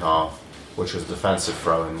second half, which was defensive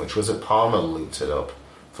throw-in, which was at Palmer looped it up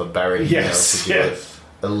for Berry to give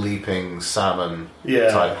a leaping salmon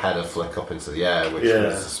type header flick up into the air, which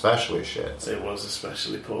was especially shit. It was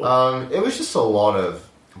especially poor. It was just a lot of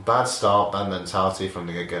bad start, bad mentality from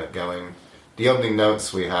the get going. The opening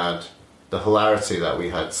notes we had, the hilarity that we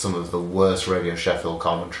had some of the worst Radio Sheffield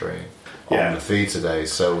commentary on the feed today.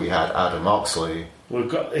 So we had Adam Oxley.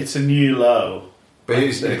 It's a new low. But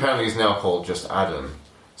apparently he's now called just Adam.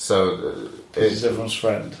 So he's everyone's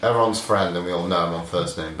friend. Everyone's friend, and we all know him on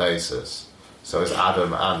first name basis. So it's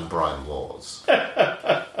Adam and Brian Laws.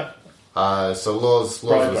 So Laws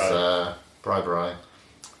was Bri.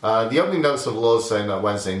 The opening notes of Laws saying that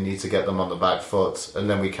Wednesday need to get them on the back foot, and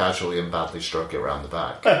then we casually and badly struck it around the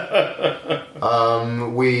back.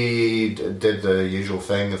 We did the usual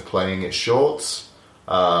thing of playing it short.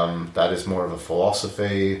 That is more of a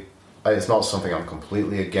philosophy. It's not something I'm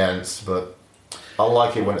completely against, but I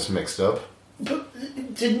like it when it's mixed up. But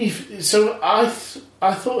didn't you? So I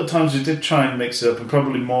thought at times we did try and mix it up, and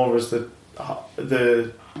probably more as the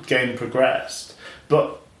game progressed.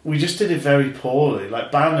 But we just did it very poorly.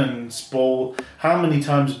 Like Bannon's ball. How many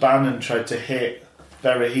times Bannon tried to hit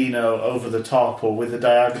Berahino over the top or with a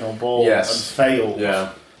diagonal ball and failed?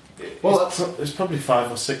 Yeah. It's probably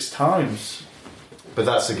 5 or 6 times. But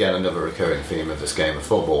that's again another recurring theme of this game of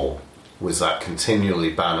football, was that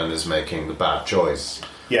continually Bannon is making the bad choice.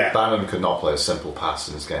 Yeah. Bannon could not play a simple pass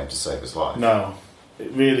in this game to save his life. No.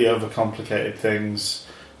 It really overcomplicated things,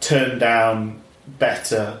 turned down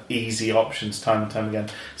better, easy options time and time again.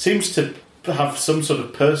 Seems to have some sort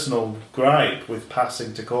of personal gripe with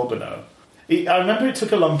passing to Corbeanu. I remember it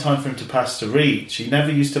took a long time for him to pass to Reach. He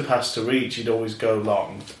never used to pass to Reach, he'd always go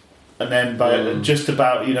long. And then by just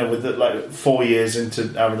about, with 4 years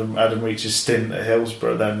into Adam Reach's stint at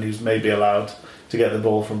Hillsborough, then he was maybe allowed to get the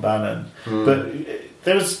ball from Bannon. But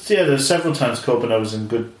there was several times Corbeanu was in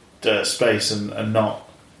good space and not.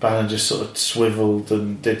 Bannon just sort of swiveled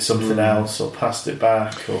and did something else or passed it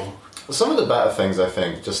back. Or some of the better things, I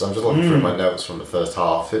think, I'm just looking through my notes from the first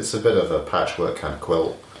half, it's a bit of a patchwork kind of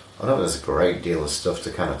quilt. I know there's a great deal of stuff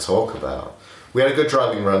to kind of talk about. We had a good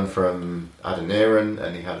driving run from Adeniran,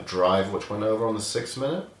 and he had a drive which went over on the 6th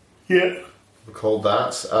minute. Yeah. Recalled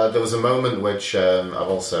that. There was a moment which I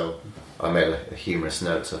made a humorous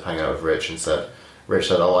note to hang out with Rich and said, I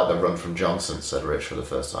like the run from Johnson, said Rich for the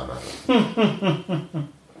first time ever.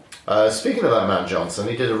 Speaking of that man Johnson,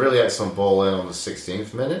 he did a really excellent ball in on the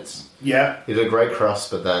 16th minute. Yeah. He did a great cross,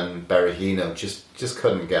 but then Berahino just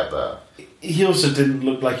couldn't get there. He also didn't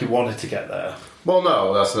look like he wanted to get there. Well,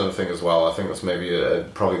 no, that's another thing as well. I think that's maybe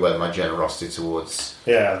probably where my generosity towards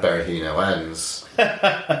Berahino ends.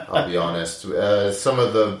 I'll be honest. Some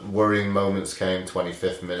of the worrying moments came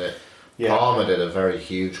 25th minute. Yeah. Palmer did a very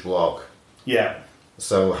huge block. Yeah.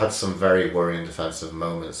 So had some very worrying defensive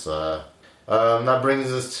moments there. That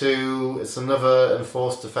brings us to, it's another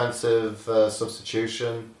enforced defensive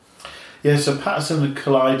substitution. Yeah, so Patterson had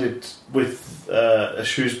collided with the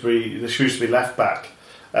Shrewsbury left back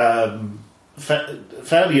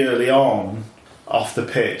fairly early on off the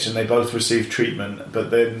pitch, and they both received treatment.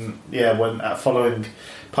 But then, following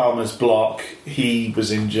Palmer's block, he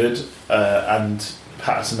was injured, and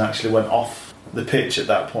Patterson actually went off the pitch at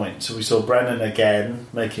that point. So we saw Brennan again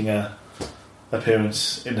making a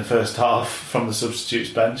appearance in the first half from the substitutes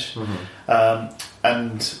bench. Mm-hmm.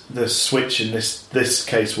 And the switch in this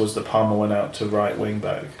case was that Palmer went out to right wing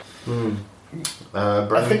back. Mm.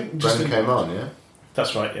 Brennan came on, yeah?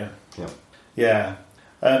 That's right, yeah. Yeah.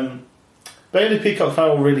 Yeah. Bailey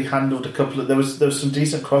Peacock-Farrell really handled a couple of... There was some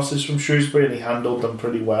decent crosses from Shrewsbury, and he handled them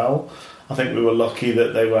pretty well. I think we were lucky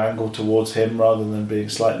that they were angled towards him rather than being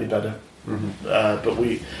slightly better. Mm-hmm. But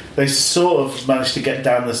they sort of managed to get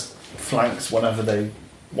down the flanks whenever they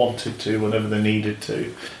wanted to, whenever they needed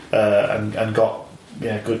to, and got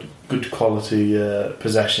good quality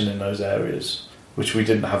possession in those areas, which we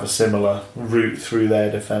didn't have a similar route through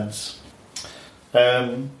their defence.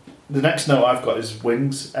 The next note I've got is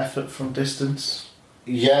Wings' effort from distance.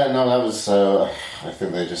 Yeah, no, that was. I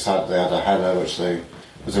think they had a header, which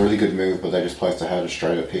was a really good move, but they just placed a header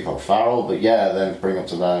straight at Peacock-Farrell. But yeah, then bring up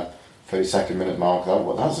to the 32nd minute mark. That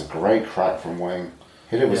was a great crack from Wing.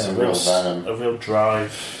 Hit it with some real venom. A real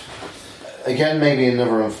drive. Again, maybe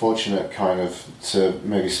another unfortunate kind of to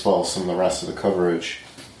maybe spoil some of the rest of the coverage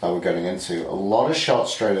that we're getting into. A lot of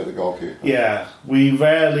shots straight at the goalkeeper. Yeah, we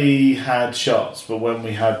rarely had shots, but when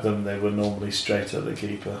we had them, they were normally straight at the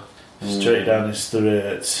keeper. Straight down his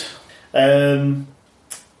throat.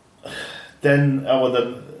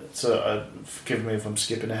 Forgive me if I'm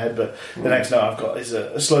skipping ahead, but the next note I've got is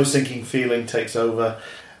a slow sinking feeling takes over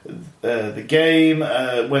the game.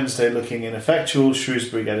 Wednesday looking ineffectual,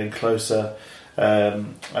 Shrewsbury getting closer,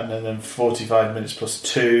 and then 45 minutes plus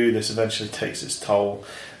 2, this eventually takes its toll,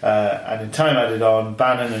 and in time added on,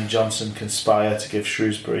 Bannon and Johnson conspire to give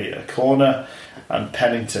Shrewsbury a corner, and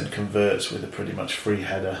Pennington converts with a pretty much free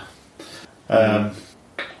header.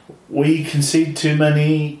 We concede too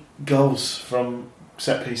many goals from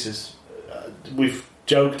set pieces. We've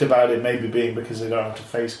joked about it maybe being because they don't have to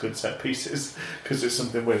face good set pieces, because it's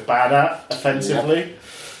something we're bad at offensively.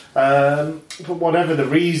 Yeah. But whatever the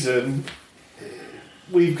reason,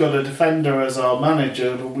 we've got a defender as our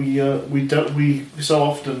manager, but we so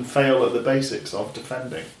often fail at the basics of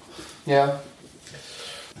defending. Yeah.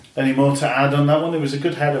 Any more to add on that one? It was a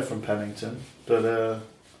good header from Pennington, but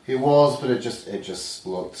it was, but it just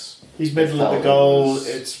looked. He's middle of the goal.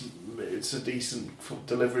 It's a decent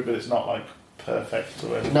delivery, but it's not like perfect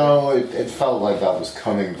or anything. No, it felt like that was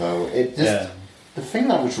coming though. The thing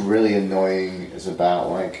that was really annoying is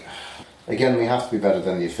about again, we have to be better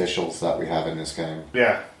than the officials that we have in this game.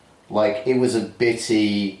 Yeah. It was a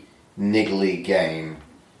bitty, niggly game,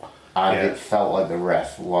 and it felt like the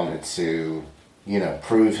ref wanted to,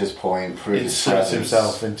 prove his point, prove his presence.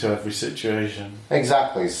 Himself into every situation.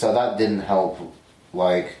 Exactly. So that didn't help.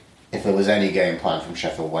 If there was any game plan from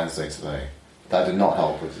Sheffield Wednesday today, that did not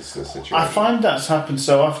help with this situation. I find that's happened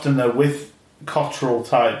so often though with Cotterill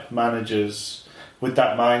type managers with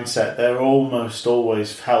that mindset. They're almost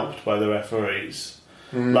always helped by the referees.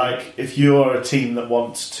 If you're a team that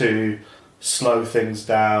wants to slow things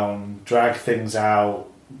down, drag things out,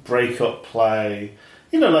 break up play,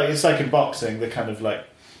 it's like in boxing, they're kind of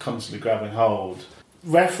constantly grabbing hold.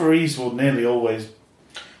 Referees will nearly always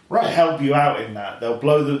help you out in that. They'll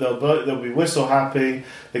be whistle happy.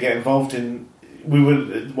 They get involved in.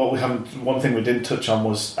 One thing we didn't touch on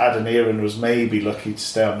was Adeniran was maybe lucky to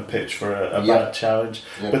stay on the pitch for a bad challenge.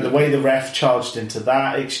 Yeah. But the way the ref charged into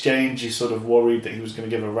that exchange, you sort of worried that he was going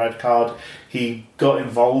to give a red card. He got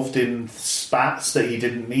involved in spats that he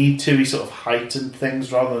didn't need to. He sort of heightened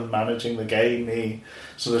things rather than managing the game. He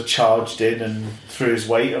sort of charged in and threw his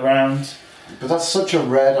weight around. But that's such a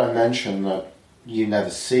rare dimension that you never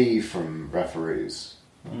see from referees.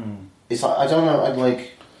 It's I don't know.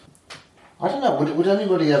 I don't know. Would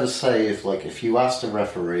anybody ever say if you asked a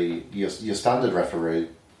referee, your standard referee,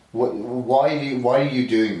 why are you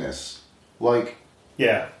doing this?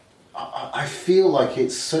 Yeah. I feel like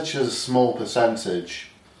it's such a small percentage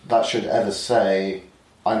that should ever say,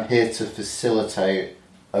 I'm here to facilitate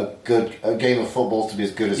a game of football to be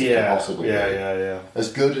as good as it can possibly be. Yeah.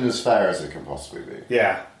 As good and as fair as it can possibly be.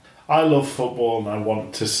 Yeah. I love football and I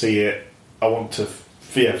want to see it. I want to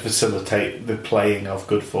facilitate the playing of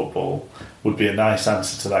good football would be a nice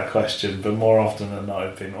answer to that question, but more often than not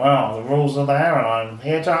I've been, well, the rules are there and I'm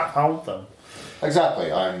here to uphold them.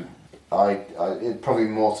 Exactly. It's probably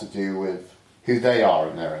more to do with who they are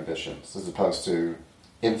and their ambitions as opposed to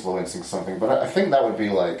influencing something. But I think that would be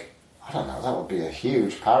like, I don't know, that would be a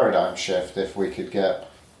huge paradigm shift if we could get,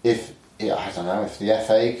 if the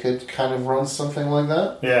FA could kind of run something like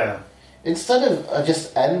that. Yeah. Instead of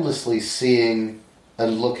just endlessly seeing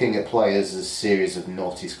and looking at players as a series of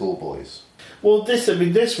naughty schoolboys. Well, this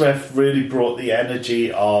ref really brought the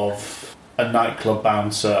energy of a nightclub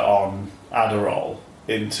bouncer on Adderall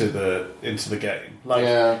into the game.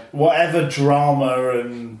 Like, whatever drama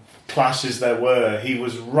and clashes there were, he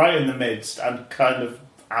was right in the midst and kind of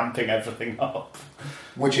amping everything up.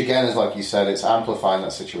 Which again is, like you said, it's amplifying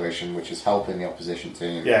that situation, which is helping the opposition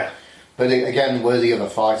team. Yeah. But again, we're the other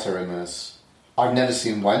fighter in this. I've never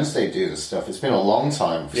seen Wednesday do this stuff. It's been a long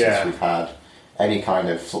time since we've had any kind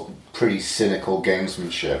of pretty cynical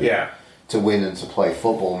gamesmanship to win and to play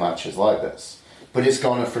football matches like this. But it's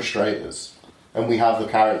going to frustrate us. And we have the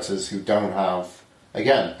characters who don't have,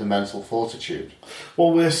 again, the mental fortitude.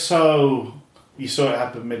 Well, you saw it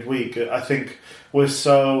happen midweek. I think we're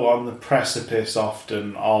so on the precipice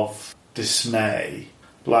often of dismay.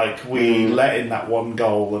 Like, we let in that one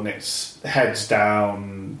goal and it's heads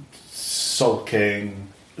down, sulking,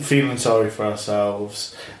 feeling sorry for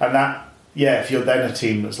ourselves. And that, if you're then a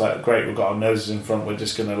team that's like, great, we've got our noses in front, we're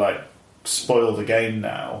just going to, like, spoil the game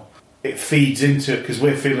now. It feeds into it because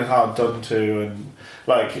we're feeling hard done to, and,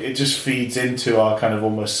 like, it just feeds into our kind of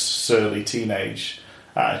almost surly teenage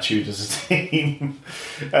attitude as a team.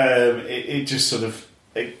 It just sort of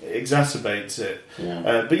exacerbates it.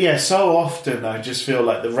 But so often I just feel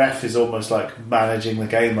like the ref is almost like managing the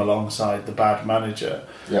game alongside the bad manager,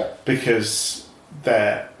 because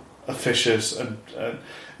they're officious, and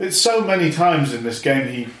it's so many times in this game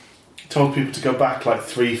he told people to go back like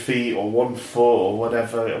 3 feet or 1 foot or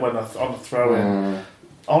whatever when on a throw in.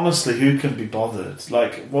 Honestly, who can be bothered?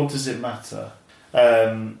 Like, what does it matter?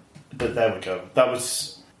 But there we go.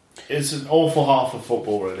 It's an awful half of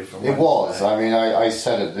football, really. It was. I mean, I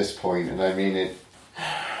said at this point, and I mean it.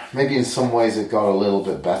 Maybe in some ways it got a little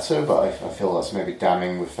bit better, but I feel that's maybe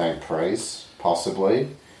damning with faint praise, possibly.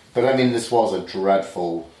 But I mean, this was a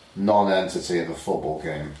dreadful non-entity of a football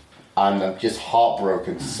game, and I'm just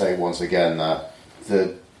heartbroken to say once again that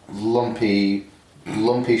the lumpy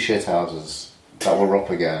shithouses that we're up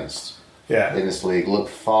against in this league look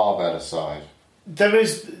far better side.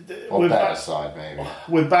 Or better side, maybe.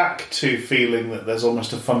 We're back to feeling that there's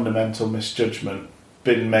almost a fundamental misjudgment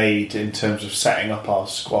been made in terms of setting up our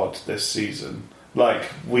squad this season. Like,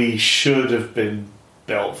 we should have been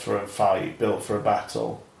built for a fight, built for a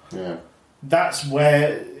battle. Yeah. That's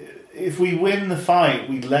where, if we win the fight,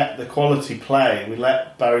 we let the quality play. We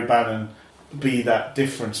let Barry Bannon be that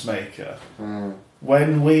difference maker.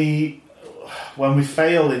 When we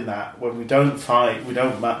fail in that, when we don't fight, we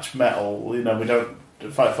don't match metal, we don't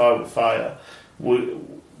fight fire with fire,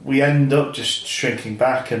 we end up just shrinking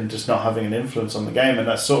back and just not having an influence on the game, and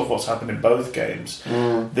that's sort of what's happened in both games.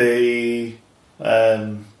 The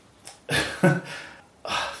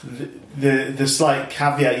slight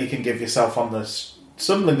caveat you can give yourself on the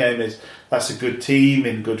Sunderland game is that's a good team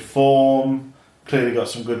in good form, clearly got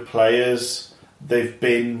some good players. They're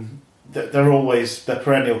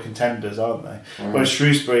perennial contenders, aren't they? Whereas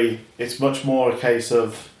Shrewsbury, it's much more a case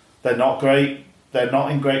of they're not great, they're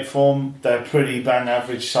not in great form, they're a pretty bang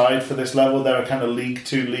average side for this level. They're a kind of League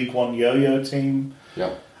 2, League 1 yo-yo team.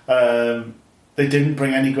 They didn't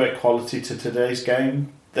bring any great quality to today's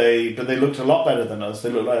game. But they looked a lot better than us. They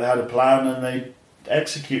looked like they had a plan and they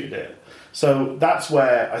executed it. So that's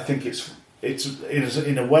where I think it's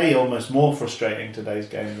in a way almost more frustrating today's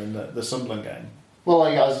game than the Sunderland game. Well,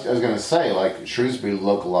 I was going to say, like, Shrewsbury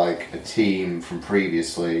looked like a team from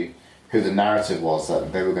previously who the narrative was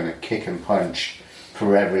that they were going to kick and punch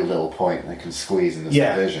for every little point they can squeeze in this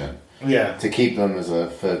division to keep them as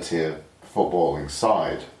a third-tier footballing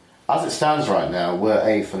side. As it stands right now, we're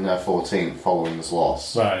 8th and they're 14th following this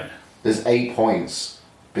loss. Right. There's 8 points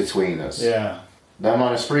between us. Yeah. They're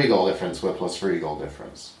minus 3 goal difference, we're plus 3 goal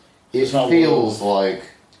difference. It feels like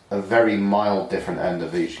a very mild different end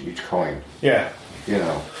of each coin. Yeah. You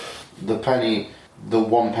know, the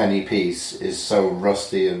 1 penny piece is so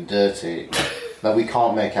rusty and dirty that we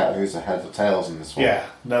can't make out who's the heads or tails in this one. Yeah,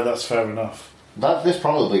 no, that's fair enough. This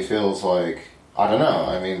probably feels like, I don't know.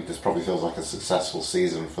 I mean, this probably feels like a successful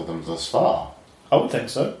season for them thus far. I would think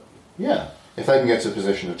so. Yeah. If they can get to a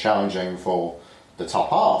position of challenging for the top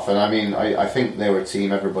half, and I mean, I think they were a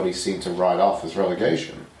team everybody seemed to write off as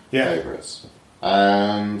relegation favourites.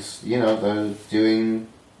 And, you know, they're doing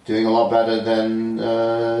a lot better than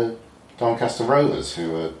Doncaster Rovers,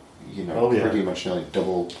 who are, you know, pretty much nearly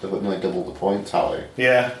double the point tally.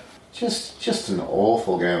 Yeah. Just an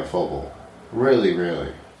awful game of football. Really,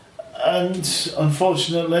 really. And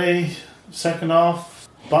unfortunately, second half,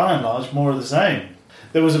 by and large, more of the same.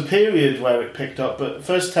 There was a period where it picked up, but the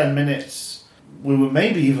first 10 minutes, we were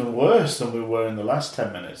maybe even worse than we were in the last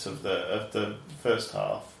 10 minutes of the first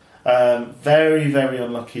half. Very, very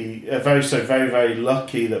unlucky. Very, very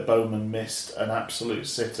lucky that Bowman missed an absolute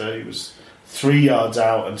sitter. He was 3 yards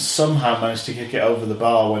out and somehow managed to kick it over the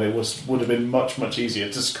bar when it would have been much, much easier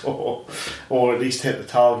to score, or at least hit the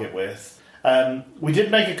target with. We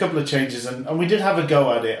did make a couple of changes, and we did have a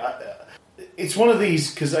go at it. It's one of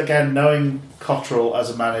these, because again, knowing Cotterill as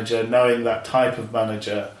a manager, knowing that type of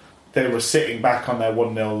manager, they were sitting back on their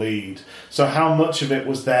 1-0 lead. So how much of it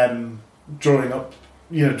was them drawing up,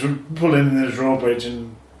 you know, pulling in the drawbridge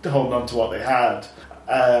and holding on to what they had,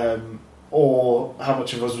 or how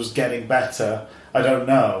much of us was getting better, I don't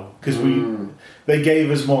know, because they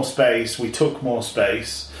gave us more space, we took more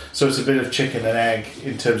space, so it's a bit of chicken and egg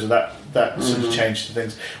in terms of that sort of change to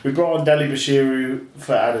things. We brought on Deli Bashiru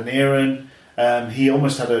for Adeniran. He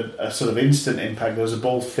almost had a sort of instant impact. There was a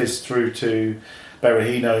ball fizzed through to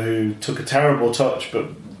Berahino, who took a terrible touch, but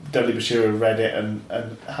Deli Bashiru read it and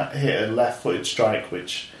hit a left-footed strike,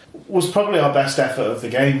 which was probably our best effort of the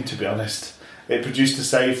game, to be honest. It produced a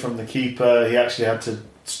save from the keeper. He actually had to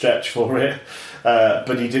stretch for it,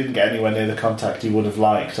 but he didn't get anywhere near the contact he would have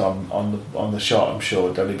liked on the shot. I'm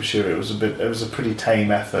sure Deli Bashiru. It was a pretty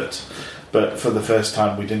tame effort, but for the first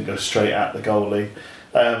time we didn't go straight at the goalie.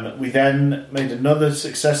 We then made another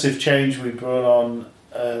successive change. We brought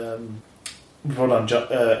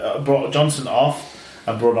Johnson off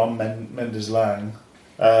and brought on Mendes Lang,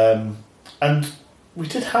 and we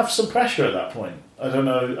did have some pressure at that point. I don't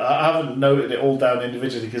know. I haven't noted it all down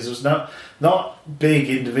individually because there was not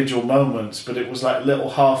big individual moments, but it was like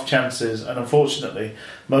little half chances. And unfortunately,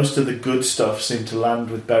 most of the good stuff seemed to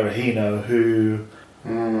land with Berahino, who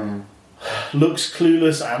looks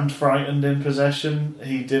clueless and frightened in possession.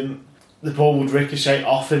 The ball would ricochet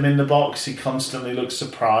off him in the box. He constantly looks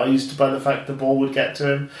surprised by the fact the ball would get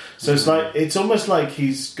to him. So it's almost like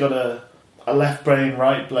he's got a left brain,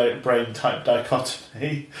 right brain type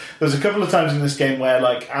dichotomy. There's a couple of times in this game where,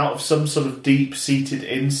 like, out of some sort of deep-seated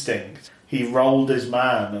instinct, he rolled his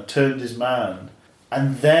man or turned his man,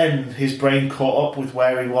 and then his brain caught up with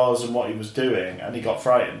where he was and what he was doing, and he got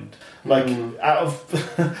frightened. Like out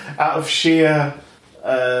of sheer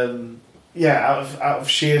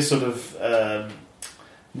sort of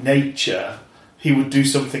nature, he would do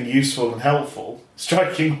something useful and helpful,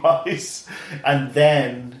 striking wise, and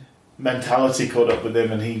then mentality caught up with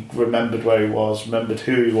him and he remembered where he was, remembered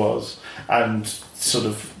who he was, and sort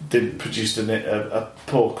of didn't produce a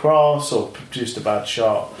poor cross or produced a bad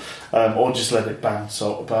shot, or just let it bounce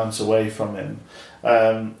away from him.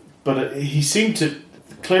 But he seemed to...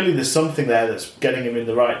 Clearly there's something there that's getting him in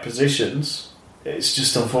the right positions. It's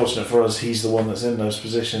just unfortunate for us he's the one that's in those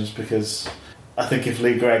positions, because I think if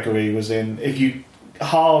Lee Gregory was in... If you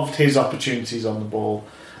halved his opportunities on the ball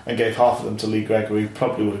and gave half of them to Lee Gregory,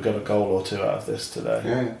 probably would have got a goal or two out of this today.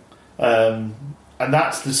 Yeah. And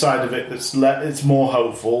that's the side of it that's it's more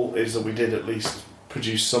hopeful, is that we did at least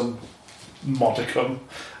produce some modicum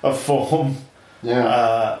of form.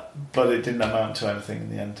 Yeah. But it didn't amount to anything in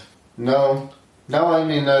the end. No, I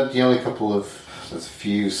mean, the only there's a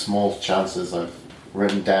few small chances I've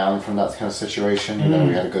written down from that kind of situation. You know,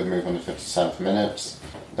 we had a good move on the 57th minute.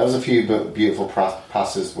 There was a few beautiful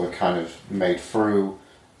passes were kind of made through.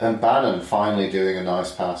 And Bannon finally doing a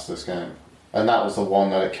nice pass this game. And that was the one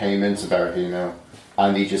that it came into Berahino,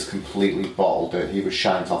 and he just completely bottled it. He was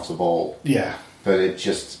shanked off the ball. Yeah. But it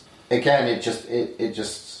just... Again, it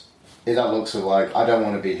that looks like, I don't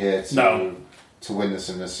want to be here to win this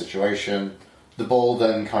in this situation. The ball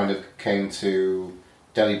then kind of came to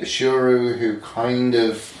Deli Bashiru, who kind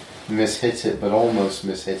of mishit it, but almost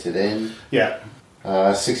mishit it in. Yeah.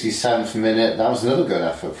 67th minute, that was another good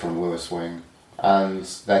effort from Lewis Wing. And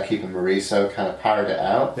their keeper Mariso kind of parried it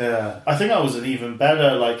out. Yeah, I think that was an even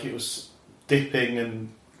better, like it was dipping and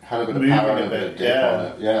had a bit of power and a bit of dip on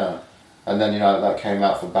it. Yeah, and then that came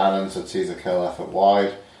out for Bannon to tease a kill effort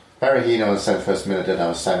wide. Berahino in the first minute did have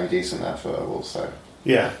a semi-decent effort, I will say.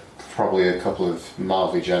 Yeah, probably a couple of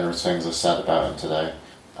mildly generous things I said about him today.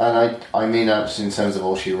 And I mean, actually, in terms of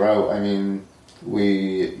all she wrote, I mean,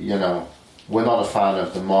 we're not a fan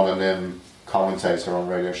of the mononym commentator on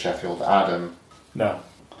Radio Sheffield, Adam. No.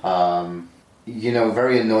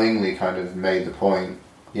 Very annoyingly kind of made the point.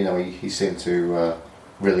 He seemed to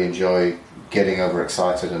really enjoy getting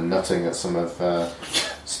overexcited and nutting at some of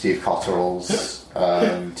Steve Cotterell's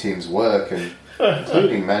team's work, and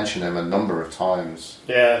including mention him a number of times.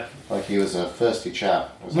 Yeah. Like he was a thirsty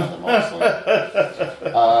chap, was Adam Armstrong.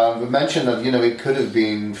 We mentioned that, it could have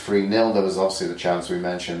been 3-0. There was obviously the chance we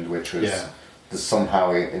mentioned, which was the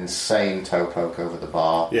somehow insane toe poke over the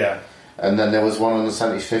bar. Yeah. And then there was one on the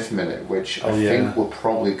 75th minute, which I think would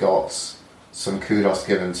probably got some kudos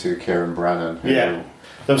given to Kieran Brennan.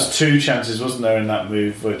 There was 2 chances, wasn't there, in that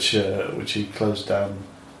move, which he closed down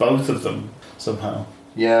both of them somehow.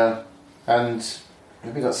 Yeah, and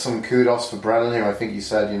maybe got some kudos for Brennan here. I think he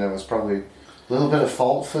said, was probably a little bit of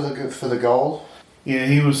fault for the goal. Yeah,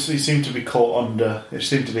 he seemed to be caught under. It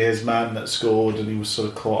seemed to be his man that scored, and he was sort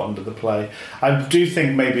of caught under the play. I do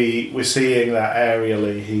think maybe we're seeing that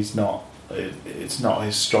aerially he's not. It's not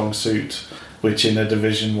his strong suit, which in a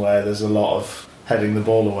division where there's a lot of heading the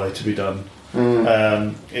ball away to be done,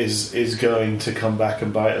 is going to come back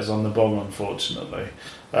and bite us on the bum, unfortunately.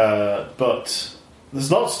 But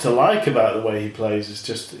there's lots to like about the way he plays. It's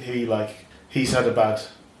just he's had a bad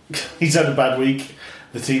week.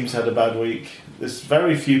 The team's had a bad week. There's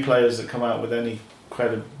very few players that come out with any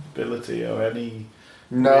credibility or any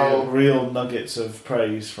real nuggets of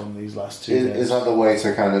praise from these last 2 games. Is that the way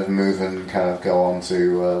to kind of move and kind of go on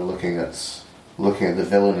to looking at the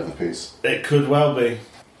villain of the piece? It could well be.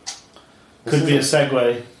 Could be a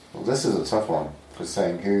segue. Well, this is a tough one for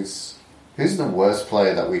saying who's the worst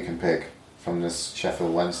player that we can pick from this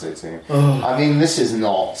Sheffield Wednesday team. I mean, this is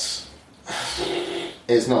not.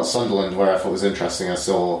 It's not Sunderland, where I thought was interesting. I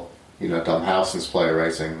saw, Dumhausen's player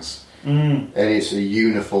ratings, and it's a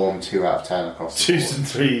uniform 2 out of 10 across the board. 2s and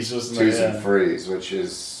 3s, wasn't it? 2s and 3s, which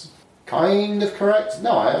is kind of correct.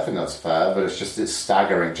 No, I think that's fair, but it's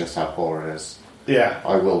staggering just how poor it is. Yeah,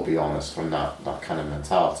 I will be honest from that kind of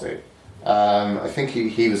mentality. I think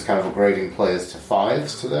he was kind of upgrading players to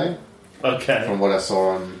 5s today. Okay. From what I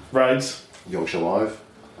saw on Yorkshire Live.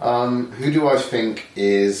 Who do I think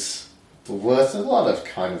is worth a lot of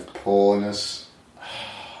kind of poorness?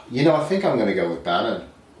 I think I'm going to go with Bannon.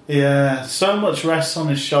 Yeah, so much rests on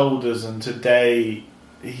his shoulders, and today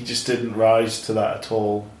he just didn't rise to that at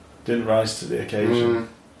all. Didn't rise to the occasion.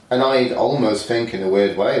 And I almost think, in a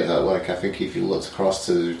weird way, that I think if you looked across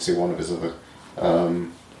to one of his other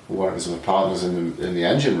partners in the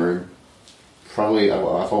engine room, probably I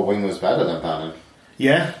thought Wing was better than Bannon.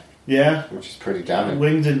 Yeah, which is pretty damning.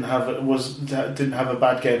 Wing didn't have a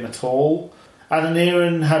bad game at all.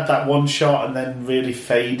 Adeniran had that one shot and then really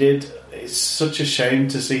faded. It's such a shame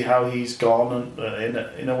to see how he's gone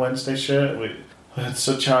in a Wednesday shirt. We had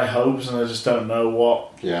such high hopes, and I just don't know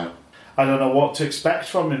what. Yeah. I don't know what to expect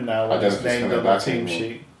from him now when he's named on the team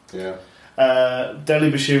sheet. Yeah.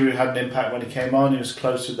 Deli Bashiru had an impact when he came on. He was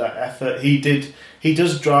close with that effort. He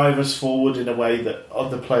does drive us forward in a way that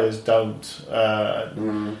other players don't.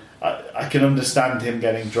 I can understand him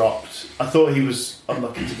getting dropped. I thought he was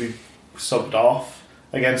unlucky to be subbed off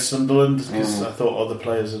against Sunderland because I thought other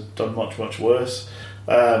players had done much, much worse.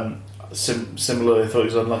 Similarly, I thought he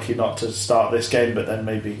was unlucky not to start this game, but then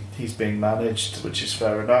maybe he's being managed, which is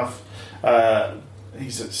fair enough.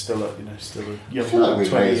 He's still a young. I feel like we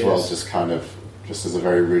 20 may as well years. just kind of, just as a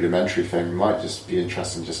very rudimentary thing, might just be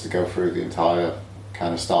interesting just to go through the entire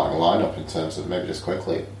kind of starting lineup in terms of maybe just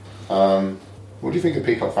quickly. What do you think of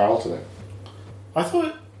Peacock Farrell today? I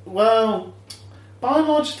thought, well, by and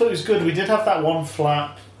large, I thought it was good. We did have that one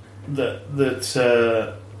flap that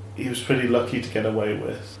he was pretty lucky to get away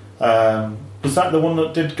with. Was that the one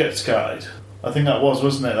that did get skied? I think that was,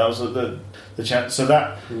 wasn't it? That was the chance. So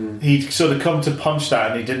that he'd sort of come to punch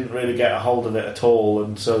that, and he didn't really get a hold of it at all,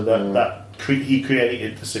 and so he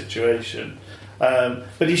created the situation.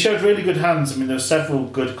 But he showed really good hands. I mean, there were several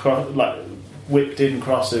good whipped in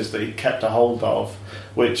crosses that he kept a hold of,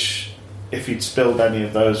 which if he'd spilled any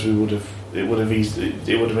of those, it would have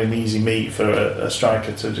been easy meat for a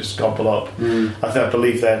striker to just gobble up. I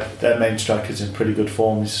believe their main striker's in pretty good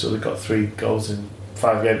form. He's sort of got 3 goals in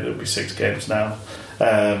 5 games. It'll be 6 games now.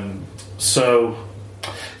 So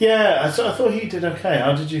yeah, I thought he did okay.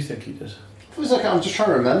 How did you think he did? It was like, I'm just trying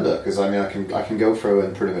to remember, because I mean I can go through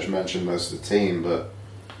and pretty much mention most of the team, but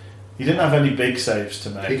he didn't have any big saves to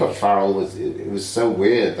make. Peacock Farrell was so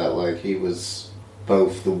weird that he was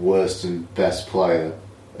both the worst and best player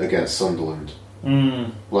against Sunderland.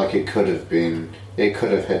 It could have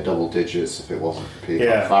hit double digits if it wasn't for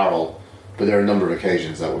Peacock Farrell, but there are a number of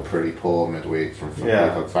occasions that were pretty poor midweek from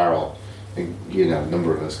Peacock Farrell. A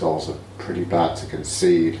number of those goals are pretty bad to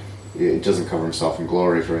concede. It doesn't cover himself in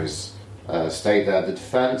glory for his state there. The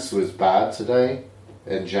defence was bad today,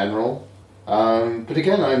 in general. But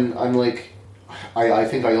again, I'm like, I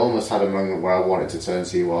think I almost had a moment where I wanted to turn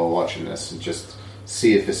to you while watching this and just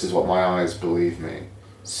see if this is what my eyes believe me.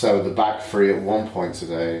 So the back three at one point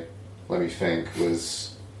today, let me think,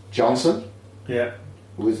 was Johnson. Yeah.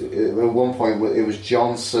 At one point it was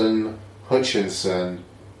Johnson, Hutchinson,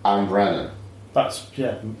 and Brennan. That's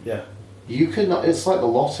yeah. You could not. It's like the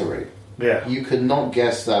lottery. Yeah. You could not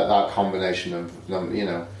guess that combination of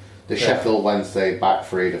them. The Sheffield Wednesday back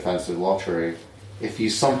three defensive lottery. If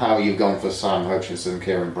you've gone for Sam Hutchinson,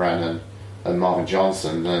 Kieran Brennan, and Marvin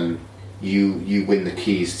Johnson, then you win the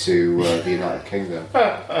keys to the United Kingdom.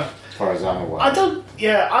 As far as I'm aware. I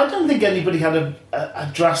don't think anybody had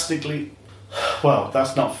a drastically. Well,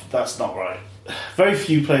 that's not right. Very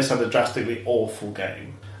few players had a drastically awful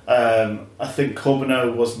game. I think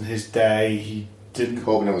Corbeanu wasn't his day. He didn't.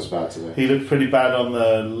 Corbeanu was bad today. He looked pretty bad on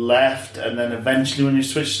the left, and then eventually, when you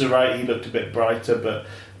switched to the right, he looked a bit brighter, but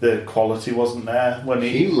the quality wasn't there when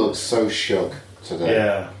he looked so shook today.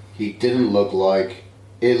 Yeah, he didn't look like.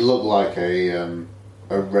 It looked like a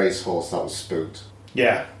racehorse that was spooked.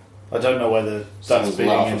 Yeah, I don't know whether that's being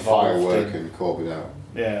involved. involved. Firework and Corbeanu.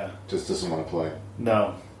 Yeah, just doesn't want to play.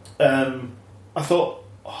 No, I thought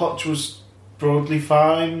Hutch was broadly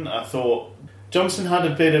fine. I thought Johnson had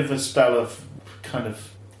a bit of a spell of kind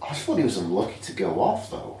of. I thought he was unlucky to go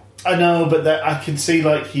off though. I know, but I can see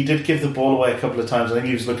like he did give the ball away a couple of times. I think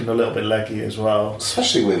he was looking a little bit leggy as well,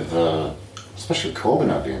 especially with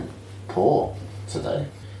Corbeanu being poor today.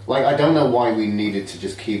 Like I don't know why we needed to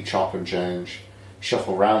just keep chop and change,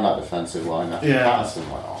 shuffle around that defensive line after Patterson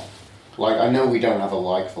went on. Like I know we don't have a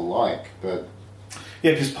like for like, but.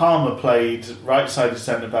 Yeah, because Palmer played right-sided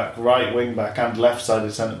centre-back, right wing-back and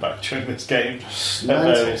left-sided centre-back during this game at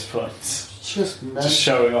various points. Just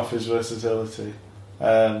showing off his versatility.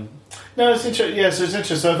 No, it's interesting. Yeah, so it's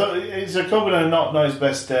interesting. I thought it's a Corbeanu not his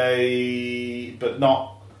best day, but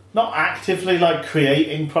not actively like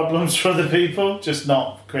creating problems for other people, just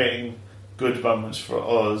not creating good moments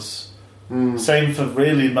for us. Same for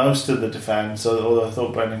really most of the defence, although I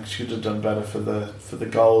thought Brennan should have done better for the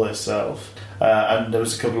goal itself. And there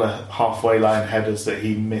was a couple of halfway line headers that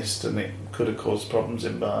he missed, and it could have caused problems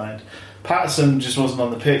in behind. Patterson just wasn't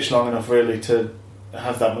on the pitch long enough really to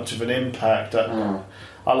have that much of an impact.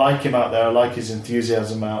 I like him out there. I like his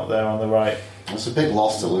enthusiasm out there on the right. It's a big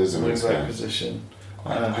loss to lose him in this game. Position.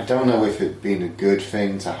 I don't know if it'd been a good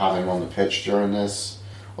thing to have him on the pitch during this,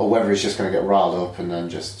 or whether he's just going to get riled up and then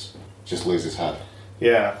just lose his head.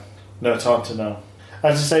 Yeah, no, it's hard to know.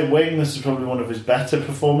 As I say, Wing, this is probably one of his better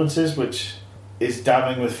performances, which is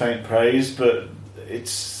damning with faint praise, but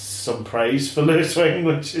it's some praise for Lewis Wing,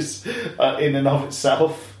 which is in and of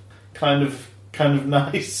itself kind of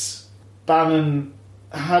nice. Bannon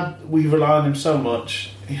we rely on him so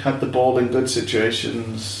much. He had the ball in good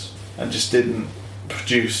situations and just didn't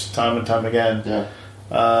produce time and time again. Yeah.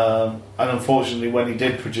 And unfortunately, when he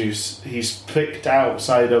did produce, he's picked out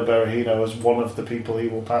Saido Berahino as one of the people he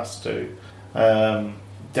will pass to,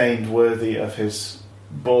 deemed worthy of his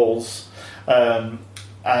balls, and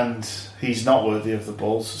he's not worthy of the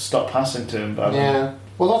balls. Stop passing to him, Bannon. Yeah.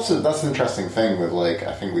 Well, that's an interesting thing with like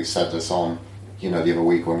I think we said this on the other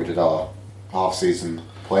week when we did our half-season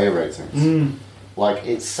player ratings. Like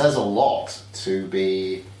it says a lot to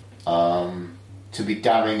be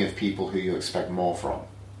damning of people who you expect more from.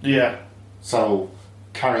 Yeah. So,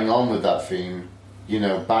 carrying on with that theme,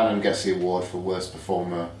 Bannon gets the award for worst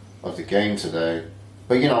performer of the game today.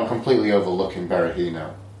 But, I'm completely overlooking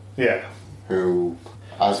Berahino. Yeah. Who,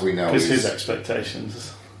 as we know... Because his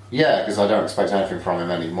expectations. Yeah, because I don't expect anything from him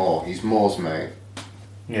anymore. He's Moore's mate.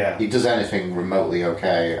 Yeah. He does anything remotely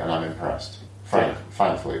okay, and I'm impressed.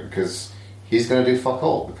 Thankfully, because he's going to do fuck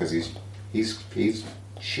all, because he's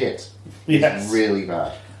shit. Yes. He's really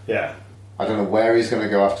bad. Yeah. I don't know where he's going to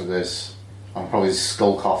go after this. I'll probably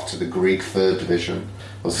skulk off to the Greek 3rd division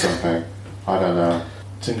or something. I don't know.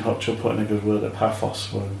 I think Hutch will put in a good word at Paphos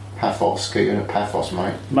for him. Paphos? Get you in a Paphos,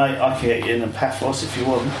 mate. Mate, I can get you in a Paphos if you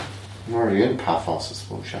want. I'm already in Paphos. It's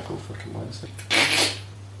full Sheffield fucking Wednesday.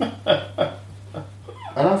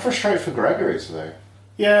 And I'm frustrated for Gregory today.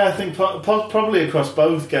 Yeah, I think probably across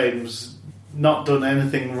both games, not done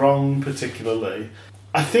anything wrong particularly.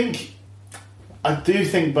 I do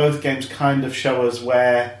think both games kind of show us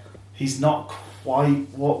where he's not quite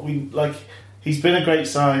what we like. He's been a great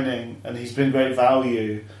signing and he's been great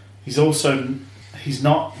value. He's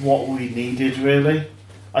not what we needed really.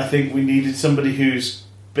 I think we needed somebody who's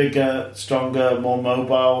bigger, stronger, more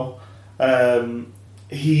mobile.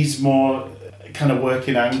 he's more kind of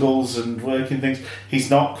working angles and working things. He's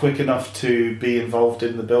not quick enough to be involved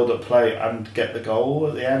in the build-up play and get the goal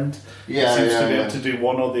at the end. Yeah, he seems to be yeah. able to do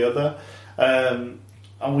one or the other. And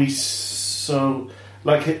we so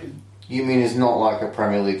like. You mean he's not like a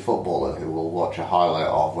Premier League footballer who will watch a highlight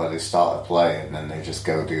of where they start a play and then they just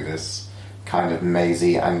go do this kind of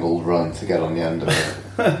mazy angled run to get on the end of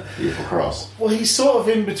a beautiful cross? Well, he's sort of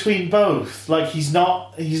in between both. Like he's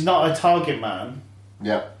not a target man.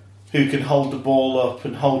 Yeah. Who can hold the ball up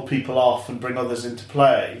and hold people off and bring others into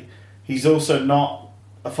play. He's also not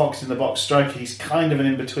a fox in the box striker. He's kind of an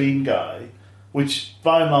in between guy, which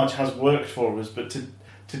by and large has worked for us. But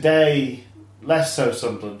today. Less so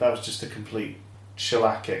Sunderland, that was just a complete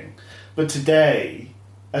shellacking. But today,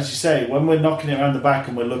 as you say, when we're knocking it around the back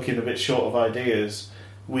and we're looking a bit short of ideas,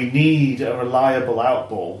 we need a reliable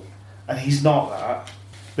outball. And he's not that,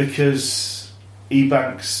 because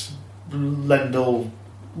Ebanks, Lendl,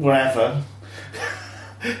 wherever.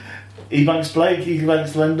 Ebanks Blake,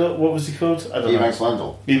 Ebanks Lendl, what was he called? I don't know. Ebanks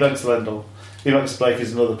Lendl. Ebanks Lendl. Ebanks Blake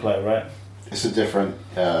is another player, right? It's a different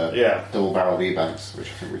double-barreled Ebanks, which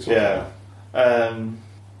I think we talked about. The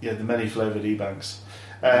many-flavoured Ebanks.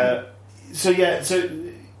 So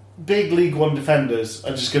big League One defenders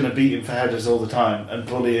are just going to beat him for headers all the time and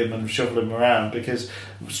bully him and shovel him around, because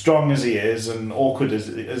strong as he is and awkward as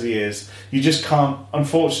he is, you just can't.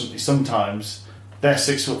 Unfortunately, sometimes they're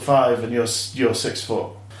 6'5" and you're 6 foot,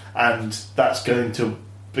 and that's going to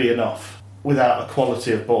be enough without a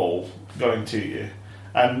quality of ball going to you.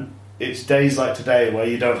 And it's days like today where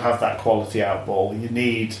you don't have that quality out ball. You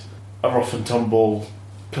need a rough and tumble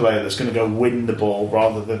player that's going to go win the ball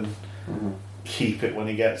rather than keep it when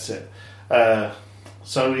he gets it.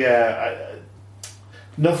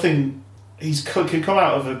 Nothing. He can come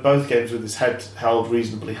out of both games with his head held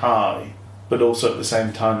reasonably high, but also at the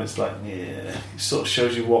same time, it's like it sort of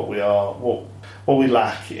shows you what we are, what we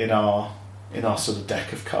lack in our sort of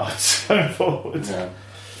deck of cards going forward. Yeah.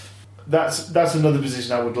 That's another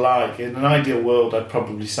position I would like. In an ideal world, I'd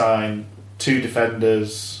probably sign 2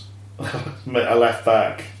 defenders, a left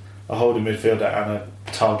back, a holding midfielder, and a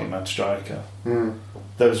target man striker.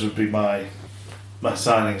 Those would be my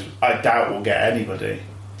signings. I doubt we'll get anybody.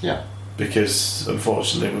 Yeah. Because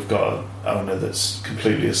unfortunately we've got an owner that's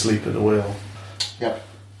completely asleep at the wheel. Yep.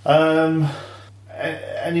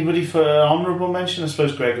 Anybody for honourable mention? I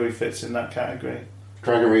suppose Gregory fits in that category.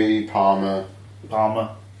 Gregory, Palmer.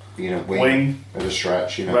 Wing. At a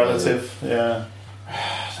stretch, relative, yeah.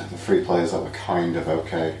 The 3 players that were kind of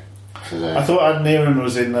okay today. I thought Adniran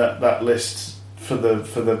was in that list for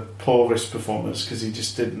the poorest performers, because he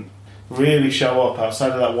just didn't really show up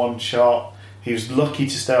outside of that one shot. He was lucky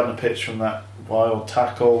to stay on the pitch from that wild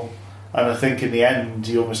tackle, and I think in the end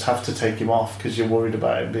you almost have to take him off because you're worried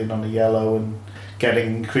about him being on a yellow and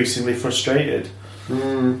getting increasingly frustrated.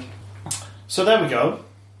 So there we go.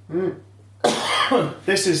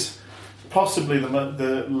 This is possibly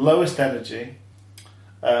the lowest energy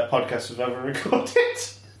podcast we've ever recorded.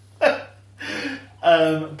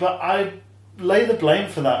 But I lay the blame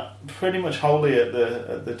for that pretty much wholly at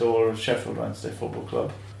the door of Sheffield Wednesday Football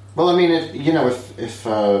Club. Well, I mean,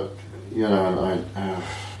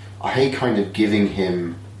 I hate kind of giving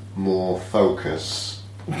him more focus.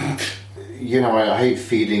 I hate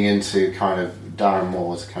feeding into kind of Darren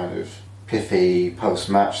Moore's kind of pithy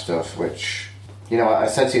post-match stuff, which, I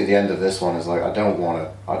said to you at the end of this one is like, I don't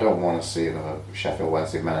want to see another Sheffield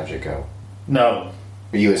Wednesday manager go. No.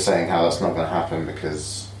 But you were saying how that's not going to happen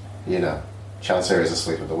because, Chansiri is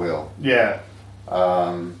asleep at the wheel. Yeah.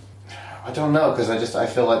 I don't know, because I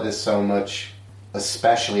feel like there's so much,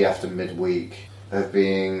 especially after midweek,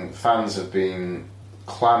 fans have been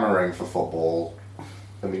clamouring for football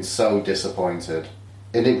and been so disappointed.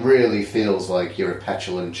 And it really feels like you're a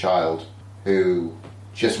petulant child who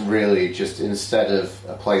just instead of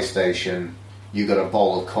a PlayStation, you got a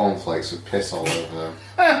bowl of cornflakes with piss all over them.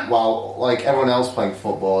 While like everyone else playing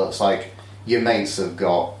football, it's like your mates have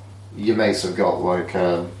got like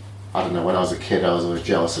I don't know. When I was a kid, I was always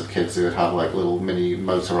jealous of kids who would have like little mini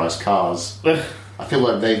motorised cars. I feel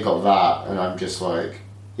like they've got that, and I'm just like,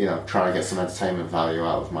 trying to get some entertainment value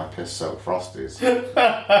out of my piss-soaked Frosties.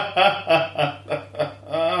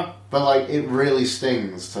 But like, it really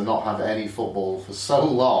stings to not have any football for so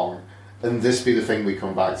long, and this be the thing we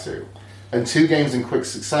come back to. And 2 games in quick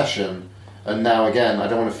succession, and now again, I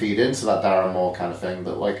don't want to feed into that Darren Moore kind of thing,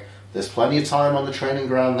 but like, there's plenty of time on the training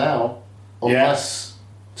ground now, unless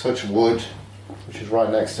touch wood, which is right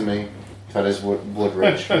next to me. If that is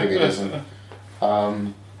Woodridge, maybe it isn't.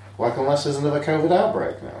 Unless there's another COVID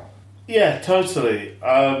outbreak now. Yeah, totally.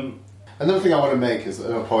 And Another thing I want to make is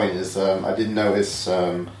a point is I did notice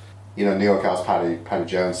New York House Paddy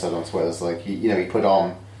Jones said on Twitter, it's like he put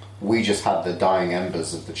on, we just had the dying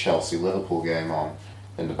embers of the Chelsea Liverpool game on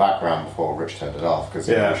in the background before Rich turned it off, because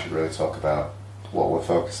we should really talk about what we're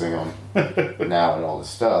focusing on now and all this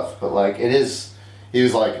stuff. But like he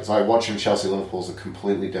was like, it's like watching Chelsea Liverpool is a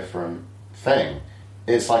completely different thing.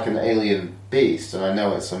 It's like an alien beast, and I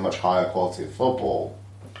know it's a much higher quality of football.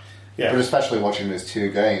 Yeah. But especially watching those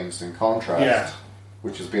two games in contrast,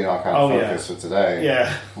 which has been our kind of focus for today.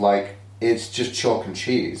 Yeah. Like, it's just chalk and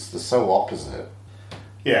cheese. They're so opposite.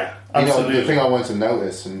 Yeah, absolutely. The thing I wanted to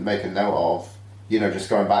notice and make a note of, just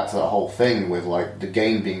going back to that whole thing with, like, the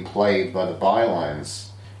game being played by the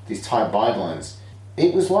bylines, these tight bylines,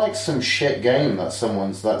 it was like some shit game that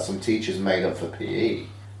some teachers made up for PE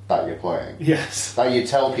that you're playing. Yes. That you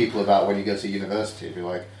tell people about when you go to university. You'd be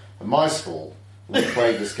like, at my school, we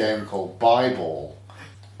played this game called Bye-Ball,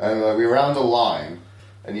 and we were around a line,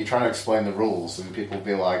 and you're trying to explain the rules, and people will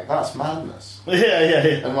be like, that's madness.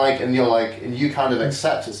 Yeah. And you're like, and you kind of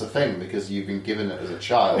accept it's a thing because you've been given it as a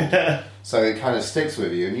child. Yeah. So it kind of sticks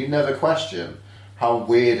with you, and you never question how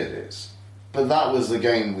weird it is. But that was the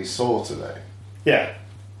game we saw today. Yeah,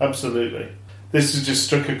 absolutely. This has just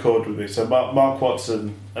struck a chord with me. So Mark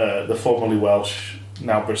Watson, the formerly Welsh,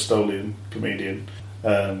 now Bristolian comedian,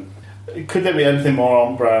 could there be anything more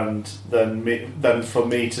on brand than for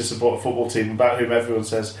me to support a football team about whom everyone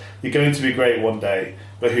says you're going to be great one day,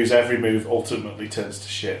 but whose every move ultimately turns to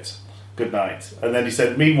shit? Good night. And then he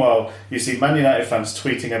said, meanwhile, you see Man United fans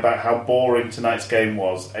tweeting about how boring tonight's game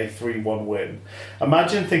was, a 3-1 win.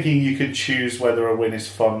 Imagine thinking you could choose whether a win is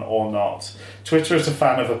fun or not. Twitter as a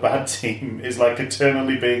fan of a bad team is like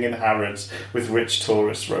eternally being in Harrods with rich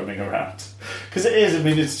tourists roaming around. Because it is, I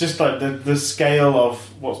mean, it's just like the scale of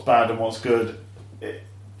what's bad and what's good.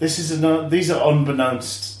 These are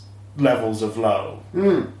unbeknownst levels of low.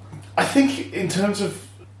 I think in terms of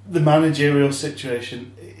the managerial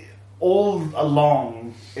situation, all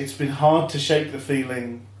along, it's been hard to shake the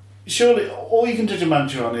feeling. Surely, all you can judge a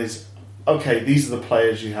manager on is, okay, these are the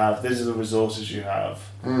players you have, these are the resources you have.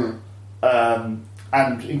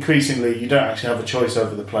 And increasingly, you don't actually have a choice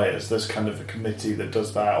over the players. There's kind of a committee that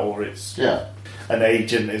does that, or it's an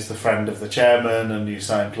agent is the friend of the chairman, and you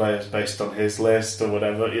sign players based on his list or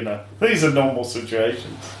whatever. These are normal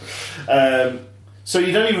situations. So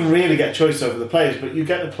you don't even really get choice over the players, but you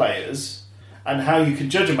get the players. And how you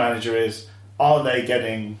can judge a manager is, are they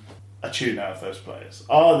getting a tune out of those players?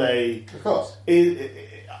 Are they... Of course.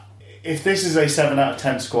 If this is a 7 out of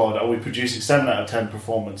 10 squad, are we producing 7 out of 10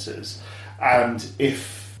 performances? And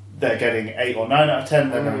if they're getting 8 or 9 out of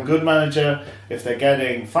 10, then they're a good manager. If they're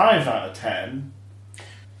getting 5 out of 10,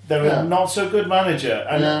 they're a not-so-good manager.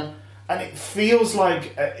 And it feels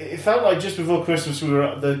like... It felt like just before Christmas we were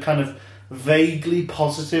at the kind of vaguely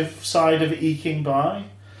positive side of eking by.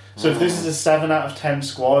 So if this is a 7 out of 10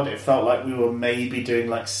 squad, it felt like we were maybe doing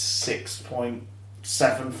like 6.75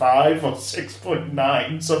 or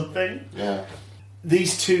 6.9 something. Yeah.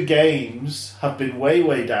 These two games have been way,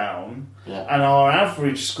 way down, and our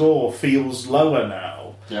average score feels lower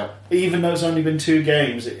now. Yeah. Even though it's only been 2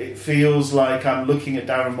 games, it feels like I'm looking at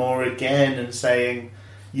Darren Moore again and saying,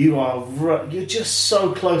 you're just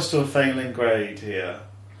so close to a failing grade here.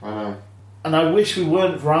 I know. And I wish we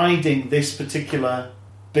weren't riding this particular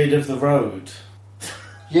bit of the road.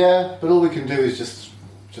 Yeah, but all we can do is just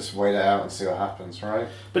wait it out and see what happens, right?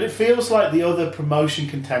 But it feels like the other promotion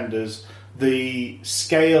contenders, the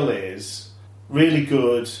scale is really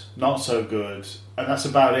good, not so good, and that's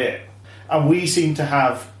about it. And we seem to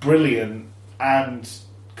have brilliant and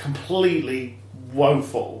completely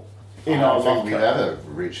woeful in our locker. I don't think we've ever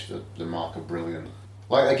reached the mark of brilliant.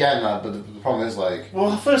 Like, again, but the problem is, like... Well,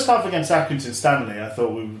 the first half against Accrington Stanley, I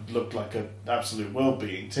thought we looked like an absolute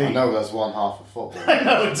world-beating team. I know that's one half of football. I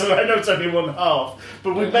know it's only one half,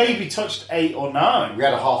 but we maybe touched 8 or 9. We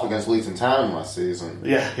had a half against Luton Town last season.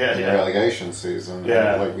 Yeah. The relegation season.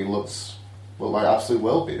 Yeah. And, like, we looked like absolute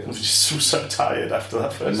world-beaters. We just were so tired after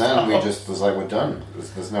that first half. And then we just was like, we're done.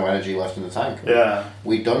 There's no energy left in the tank. Yeah.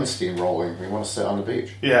 We're done steamrolling. We want to sit on the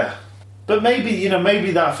beach. Yeah. But maybe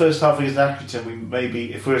that first half against Accrington,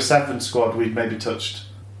 if we were a 7 squad, we'd maybe touched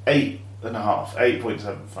 8.5,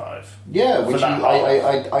 8.75. Yeah, which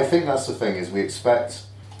I think that's the thing, is we expect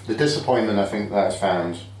the disappointment. I think that I've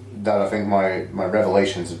found that I think my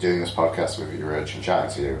revelations of doing this podcast with you, Rich, and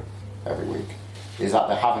chatting to you every week, is that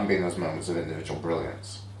there haven't been those moments of individual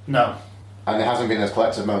brilliance. No. And there hasn't been those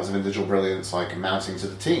collective moments of individual brilliance, like, mounting to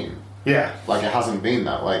the team. Yeah. Like, it hasn't been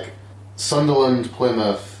that. Like, Sunderland,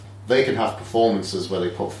 Plymouth, they can have performances where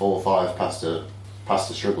they put 4 or 5 past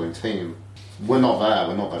a struggling team. we're not there.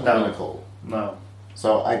 We're not that No. clinical. No.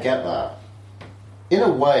 So I get that. In a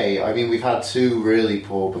way, I mean, we've had two really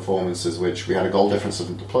poor performances, which we had a goal difference of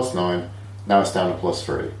 +9. Now it's down to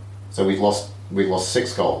 +3. So we've lost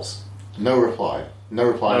 6 goals. No reply in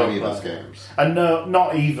any of those games. And no,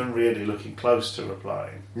 not even really looking close to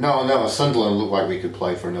replying. No, Sunderland looked like we could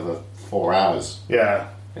play for another 4 hours. Yeah.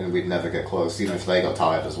 And we'd never get close, even if they got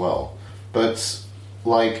tired as well. But,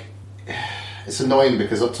 like, it's annoying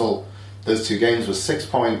because up till those 2 games was 6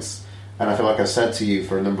 points, and I feel like I've said to you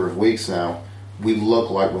for a number of weeks now, we look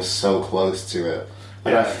like we're so close to it.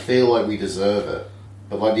 And I feel like we deserve it.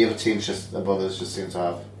 But, like, the other teams just above us just seem to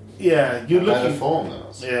have better form than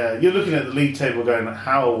us. Yeah, you're looking at the league table going,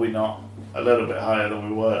 how are we not a little bit higher than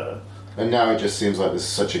we were? And now it just seems like there's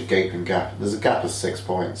such a gaping gap. There's a gap of 6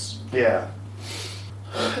 points. Yeah.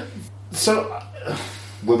 So...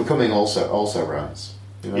 we're becoming also runs.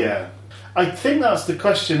 You know? Yeah. I think that's the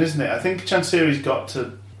question, isn't it? I think Chansiri's got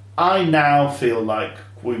to... I now feel like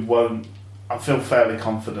we won't... I feel fairly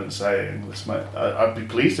confident saying this. I'd be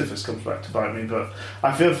pleased if this comes back to bite me, but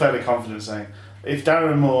I feel fairly confident saying if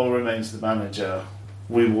Darren Moore remains the manager,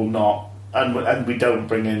 we will not, and we don't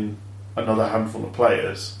bring in another handful of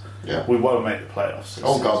players. Yeah. We won't make the playoffs.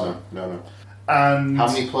 Oh God, no. And how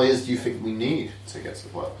many players do you think we need to get to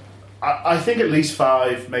the playoffs? I think at least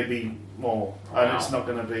 5, maybe more, and Wow. it's not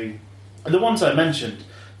going to be the ones I mentioned: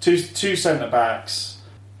 two centre backs,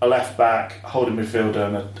 a left back, holding midfielder,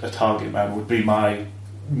 and a target man would be my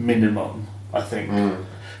minimum, I think.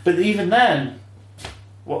 But even then,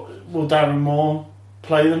 what will Darren Moore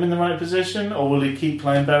play them in the right position, or will he keep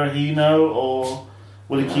playing Berahino, or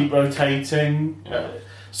will he keep rotating? Yeah.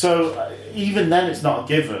 So even then, it's not a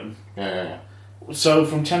given. Yeah. So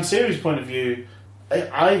from Chansiri's point of view,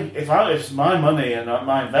 if it's my money and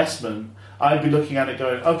my investment, I'd be looking at it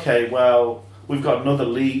going, okay, well, we've got another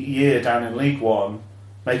year down in League One,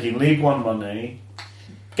 making League One money,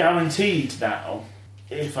 guaranteed now,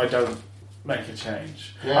 if I don't make a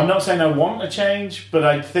change. Yeah. I'm not saying I want a change, but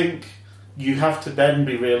I think you have to then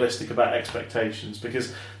be realistic about expectations,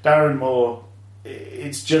 because Darren Moore,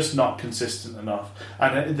 it's just not consistent enough.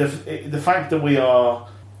 And the fact that we are...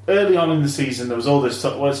 Early on in the season, there was all this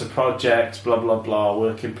stuff, well, it's a project, blah, blah, blah,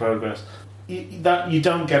 work in progress. You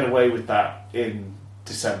don't get away with that in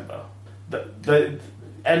December. The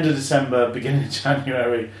end of December, beginning of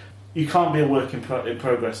January, you can't be a work in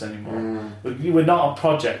progress anymore. We're not a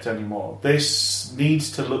project anymore. This needs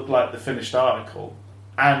to look like the finished article.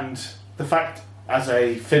 And the fact, as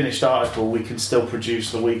a finished article, we can still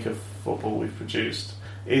produce the week of football we've produced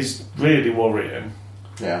is really worrying.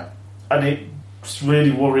 Yeah. And it's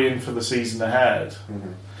really worrying for the season ahead.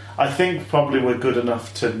 I think probably we're good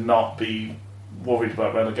enough to not be worried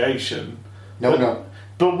about relegation. No.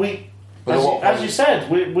 But we, as you said,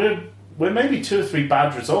 we're maybe 2 or 3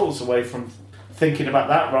 bad results away from thinking about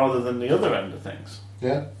that rather than the other end of things.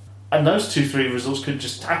 Yeah. And those 2-3 results could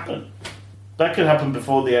just happen. That could happen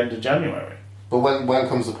before the end of January. But when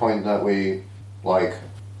comes the point that we, like,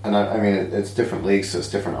 and I mean, it's different leagues, so it's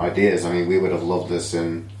different ideas. I mean, we would have loved this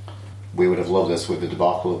with the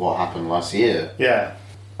debacle of what happened last year. Yeah.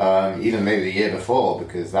 Even maybe the year before,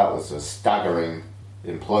 because that was a staggering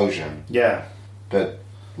implosion. Yeah. But,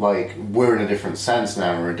 like, we're in a different sense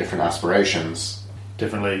now, we're in different aspirations.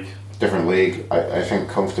 Different league. I think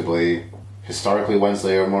comfortably, historically,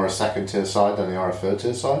 Wednesday are more a second-tier side than they are a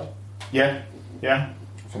third-tier side. Yeah. I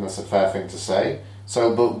think that's a fair thing to say.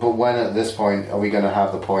 So, but when at this point are we going to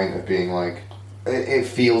have the point of being like, it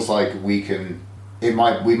feels like we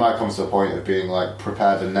might come to the point of being like,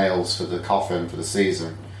 prepare the nails for the coffin for the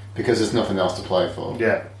season, because there's nothing else to play for.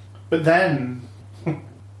 Yeah. But then,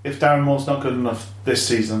 if Darren Moore's not good enough this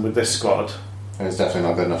season with this squad, and it's definitely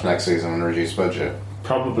not good enough next season on a reduced budget.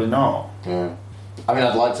 Probably not. Yeah. I mean,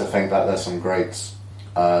 I'd like to think that there's some great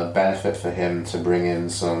benefit for him to bring in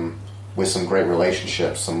some great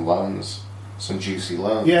relationships, some loans, some juicy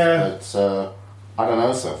loans. Yeah. But I don't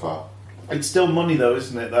know so far. It's still money though,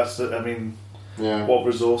 isn't it? Yeah. What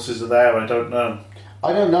resources are there? I don't know.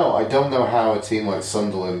 I don't know how a team like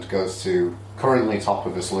Sunderland goes to currently top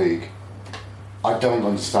of this league. I don't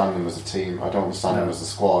understand them as a team. I don't understand them as a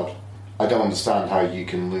squad. I don't understand how you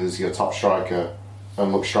can lose your top striker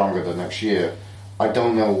and look stronger the next year. I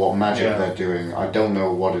don't know what magic they're doing. I don't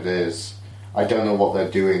know what it is. I don't know what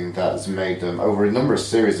they're doing that has made them, over a number of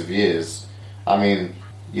series of years. I mean,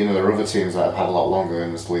 there are other teams that have had a lot longer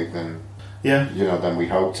in this league than we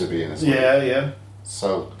hope to be in this league. Yeah.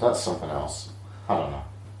 So that's something else. I don't know.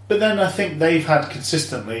 But then I think they've had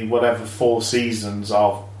consistently 4 seasons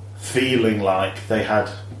of feeling like they had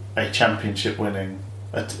a championship winning,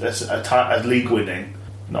 a league winning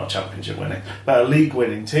not championship winning, but a league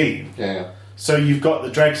winning team. Yeah. So you've got the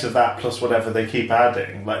dregs of that plus whatever they keep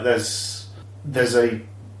adding. Like there's a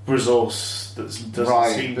resource that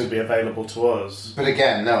doesn't seem to be available to us. But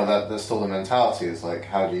again, no, that's still the mentality. Is like,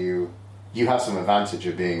 how do you have some advantage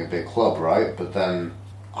of being a big club, right? But then,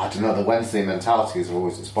 I don't know, the Wednesday mentality is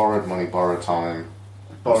always, it's borrowed money, borrowed time.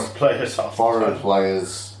 Borrowed players off. Borrowed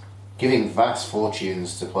players, giving vast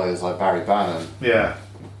fortunes to players like Barry Bannon. Yeah.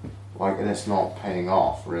 Like, and it's not paying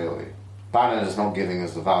off, really. Bannon is not giving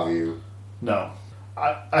us the value. No.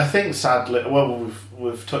 I think sadly, well,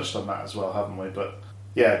 we've touched on that as well, haven't we? But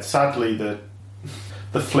yeah, sadly the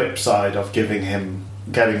flip side of getting him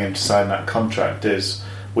to sign that contract is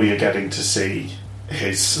we are getting to see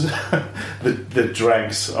his the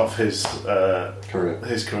dregs of his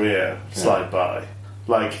career slide by.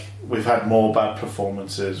 Like, we've had more bad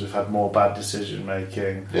performances, we've had more bad decision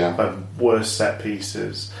making, we've had worse set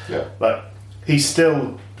pieces. Yeah. But he's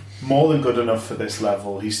still more than good enough for this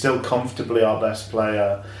level. He's still comfortably our best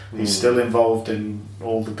player. He's still involved in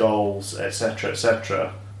all the goals, etc.,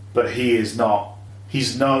 etc. But he is not.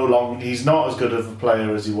 He's not as good of a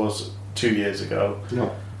player as he was 2 years ago.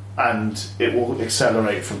 No. And it will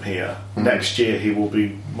accelerate from here. Next year he will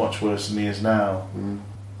be much worse than he is now.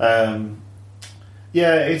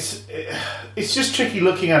 It's just tricky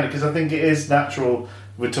looking at it because I think it is natural.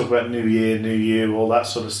 We talk about new year, all that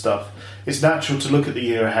sort of stuff. It's natural to look at the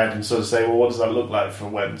year ahead and sort of say, well, what does that look like for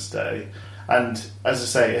Wednesday? And as I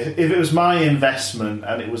say, if it was my investment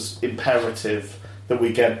and it was imperative that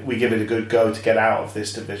we give it a good go to get out of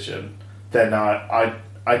this division, then I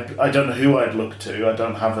don't know who I'd look to. I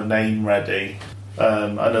don't have a name ready. I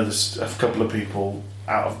know there's a couple of people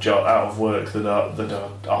out of work that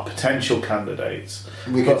are potential candidates.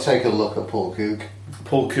 We could take a look at Paul Cook.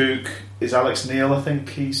 Paul Cook is Alex Neil. I think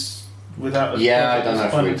he's without. I don't know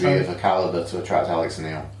if we'd be of a calibre to attract Alex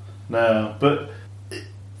Neil. No, but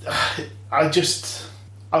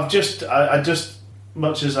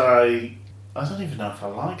much as I don't even know if I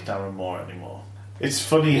like Darren Moore anymore. It's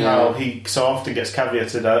funny how he so often gets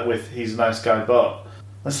caveated with he's a nice guy, but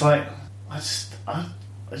it's like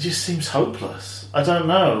it just seems hopeless. I don't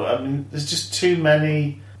know. I mean, there's just too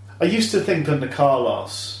many. I used to think under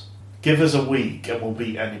Carlos, give us a week and we'll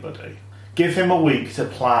beat anybody. Give him a week to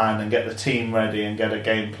plan and get the team ready and get a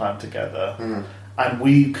game plan together, and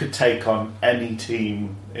we could take on any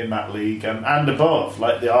team in that league and above.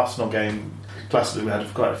 Like the Arsenal game, classically we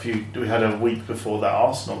had quite a few. We had a week before that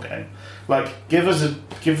Arsenal game. Like, give us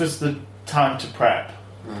the time to prep.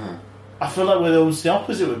 I feel like we're almost the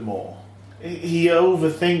opposite with Moore. He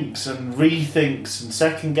overthinks and rethinks and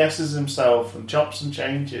second guesses himself and chops and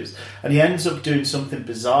changes, and he ends up doing something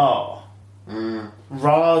bizarre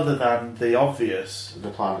rather than the obvious. The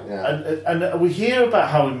plan, and we hear about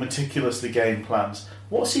how he meticulously game plans.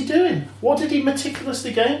 What's he doing? What did he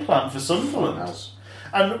meticulously game plan for Sunderland?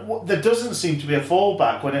 And there doesn't seem to be a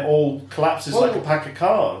fallback when it all collapses like a pack of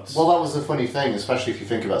cards. Well, that was the funny thing, especially if you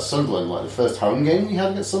think about Sunderland. Like the first home game we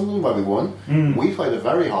had against Sunderland where we won, we played a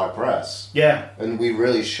very high press. Yeah. And we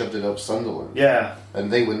really shoved it up Sunderland. Yeah.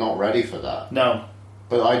 And they were not ready for that. No.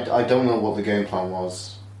 But I don't know what the game plan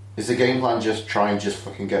was. Is the game plan just try and just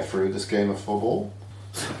fucking get through this game of football?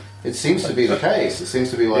 It seems to be the case. It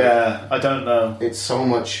seems to be like... Yeah, I don't know. It's so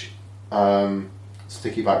much...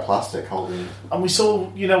 sticky back plastic holding. And we saw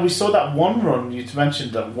that one run, you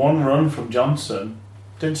mentioned that one run from Johnson.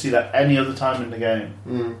 Didn't see that any other time in the game.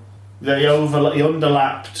 He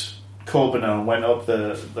underlapped Corbeanu and went up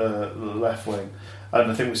the left wing.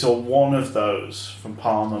 And I think we saw one of those from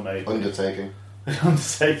Palmer, maybe. Undertaking,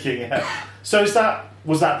 yeah. So was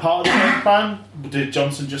that part of the game plan? Did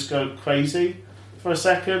Johnson just go crazy for a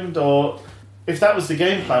second? Or if that was the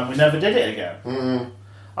game plan, we never did it again?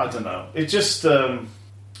 I don't know. It just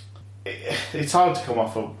it's hard to come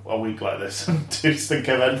off a week like this and to think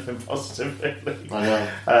of anything positive, really. I know.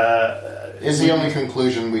 The only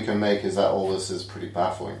conclusion we can make is that all this is pretty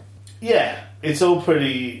baffling. Yeah, it's all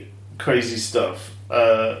pretty crazy stuff.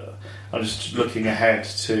 I'm just looking ahead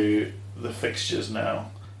to the fixtures now.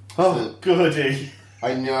 Oh, goody.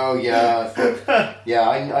 I know, yeah.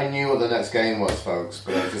 I knew what the next game was, folks,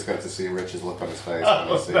 but I just got to see Rich's look on his face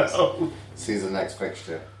when he sees the next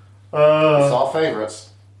fixture. It's our favourites.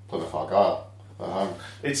 Plymouth Argyle at home.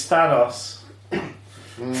 It's Thanos.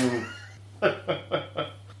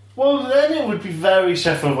 Well, then it would be very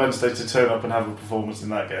Sheffield Wednesday to turn up and have a performance in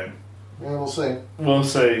that game. Yeah, we'll see. We'll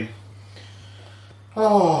see.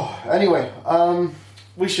 Oh, anyway,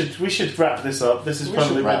 we should wrap this up. This has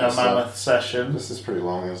probably been a mammoth session. This is pretty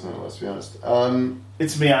long, isn't it? Let's be honest.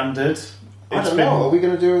 It's meandered. I don't know. Are we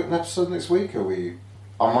going to do an episode next week?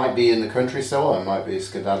 I might be in the country still. I might be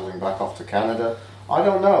skedaddling back off to Canada. I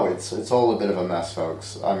don't know. It's all a bit of a mess,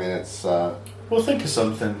 folks. I mean, it's. We'll think of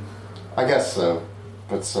something. I guess so,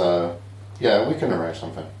 but yeah, we can arrange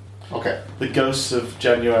something. Okay. The ghosts of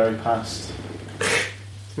January past.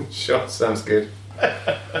 Sure, sounds good.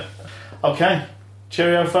 Okay.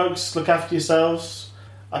 Cheerio, folks. Look after yourselves.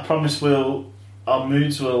 I promise our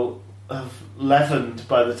moods will have leavened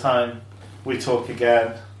by the time we talk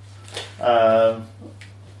again.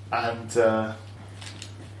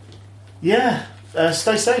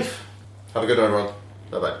 Stay safe. Have a good one, everyone.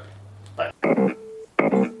 Bye-bye. Bye.